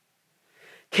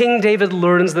 King David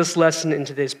learns this lesson in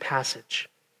today's passage.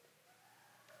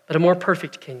 But a more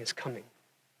perfect king is coming.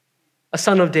 A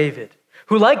son of David,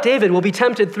 who like David will be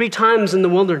tempted 3 times in the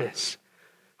wilderness,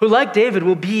 who like David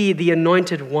will be the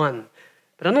anointed one.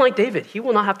 But unlike David, he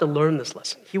will not have to learn this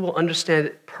lesson. He will understand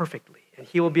it perfectly, and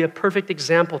he will be a perfect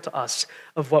example to us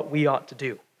of what we ought to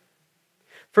do.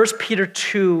 1 Peter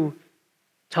 2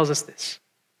 tells us this.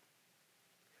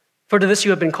 For to this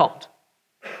you have been called,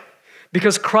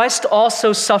 because Christ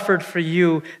also suffered for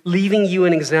you, leaving you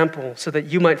an example so that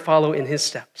you might follow in his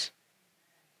steps.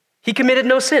 He committed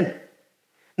no sin,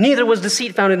 neither was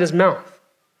deceit found in his mouth.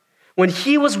 When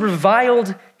he was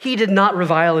reviled, he did not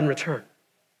revile in return.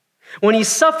 When he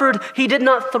suffered, he did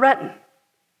not threaten.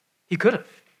 He could have.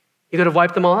 He could have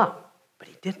wiped them all out, but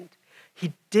he didn't.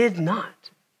 He did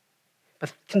not,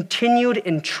 but continued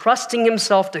entrusting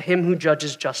himself to him who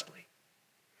judges justly.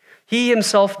 He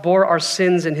himself bore our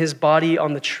sins in his body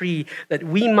on the tree that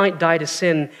we might die to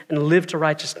sin and live to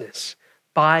righteousness.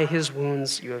 By his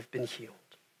wounds you have been healed.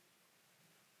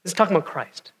 This is talking about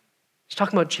Christ. It's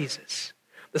talking about Jesus,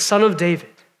 the son of David,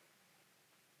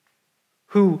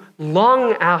 who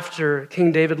long after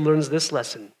King David learns this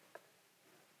lesson,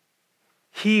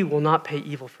 he will not pay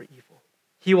evil for evil.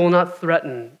 He will not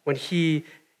threaten when he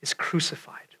is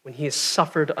crucified, when he is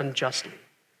suffered unjustly.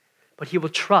 But he will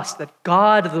trust that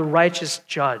God, the righteous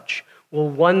judge, will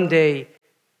one day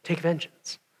take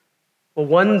vengeance, will will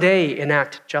one day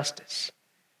enact justice.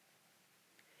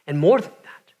 And more than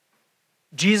that,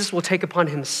 Jesus will take upon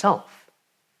himself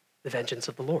the vengeance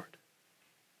of the Lord.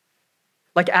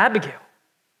 Like Abigail,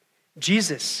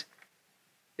 Jesus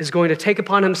is going to take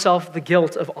upon himself the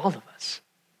guilt of all of us.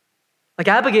 Like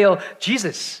Abigail,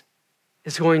 Jesus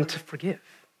is going to forgive.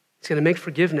 He's going to make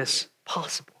forgiveness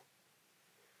possible.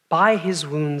 By his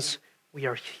wounds, we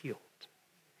are healed.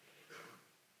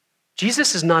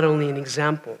 Jesus is not only an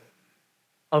example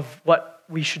of what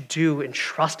we should do in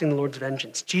trusting the Lord's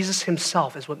vengeance. Jesus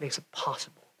himself is what makes it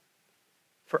possible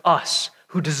for us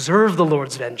who deserve the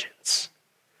Lord's vengeance,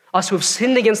 us who have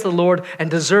sinned against the Lord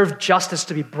and deserve justice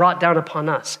to be brought down upon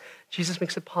us. Jesus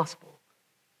makes it possible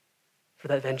for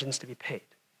that vengeance to be paid,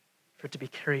 for it to be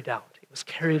carried out. It was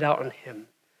carried out on him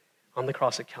on the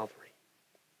cross at Calvary.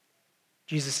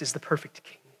 Jesus is the perfect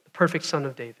King, the perfect Son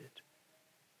of David.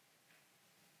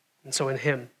 And so in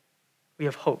him, we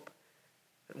have hope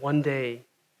that one day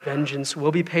vengeance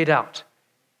will be paid out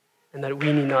and that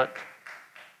we need not,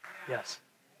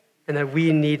 and that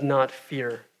we need not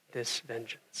fear this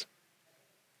vengeance.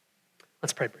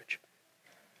 Let's pray, Bridge.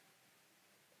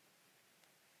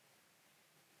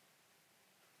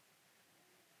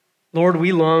 Lord,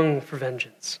 we long for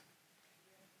vengeance.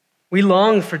 We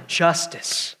long for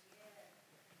justice.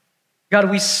 God,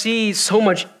 we see so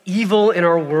much evil in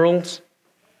our world.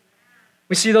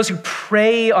 We see those who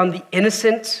prey on the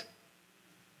innocent.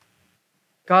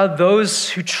 God, those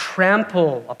who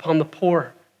trample upon the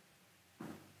poor.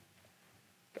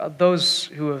 God, those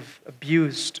who have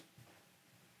abused,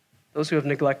 those who have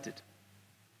neglected,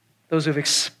 those who have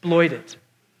exploited,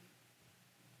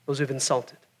 those who have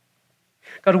insulted.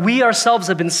 God, we ourselves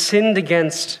have been sinned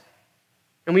against,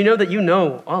 and we know that you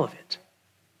know all of it.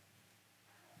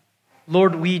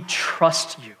 Lord, we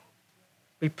trust you.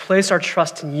 We place our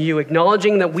trust in you,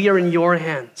 acknowledging that we are in your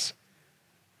hands.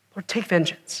 Lord, take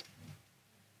vengeance.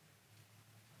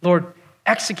 Lord,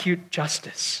 execute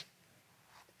justice.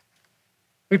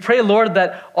 We pray, Lord,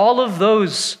 that all of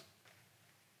those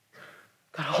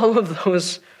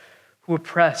who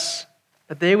oppress,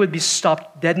 that they would be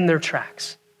stopped dead in their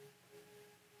tracks.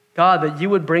 God, that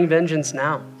you would bring vengeance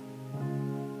now.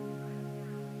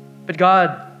 But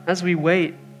God, as we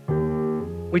wait,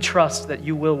 we trust that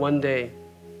you will one day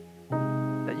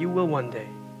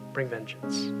bring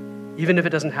vengeance, even if it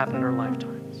doesn't happen in our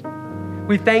lifetimes.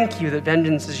 We thank you that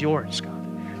vengeance is yours,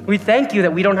 God. We thank you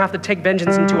that we don't have to take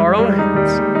vengeance into our own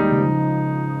hands.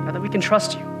 God, that we can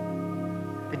trust you,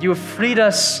 that you have freed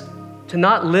us to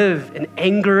not live in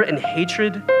anger and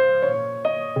hatred,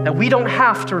 that we don't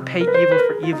have to repay evil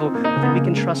for evil, but that we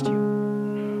can trust you.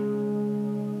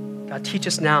 God, teach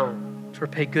us now to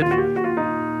repay good for evil.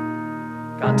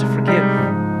 God, to forgive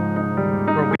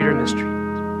where we are mistreated.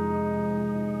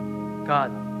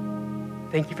 God,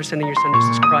 thank you for sending your Son,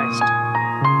 Jesus Christ,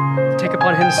 to take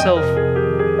upon himself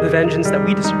the vengeance that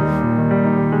we deserve,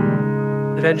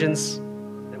 the vengeance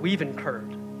that we've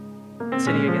incurred in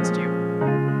sinning against you.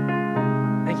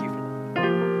 Thank you for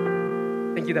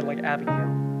that. Thank you that, like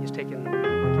Abigail, he's taken our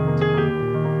guilt.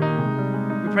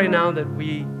 We pray now that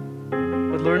we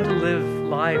would learn to live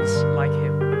lives like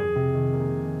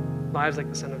him, lives like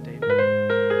the Son of David,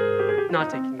 not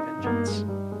taking vengeance.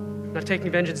 Not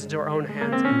taking vengeance into our own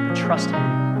hands, but trusting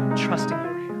you, trusting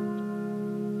your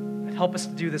hand. And help us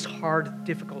to do this hard,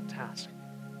 difficult task.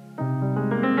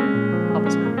 Help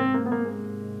us now.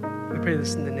 We pray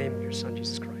this in the name of your Son,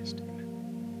 Jesus Christ.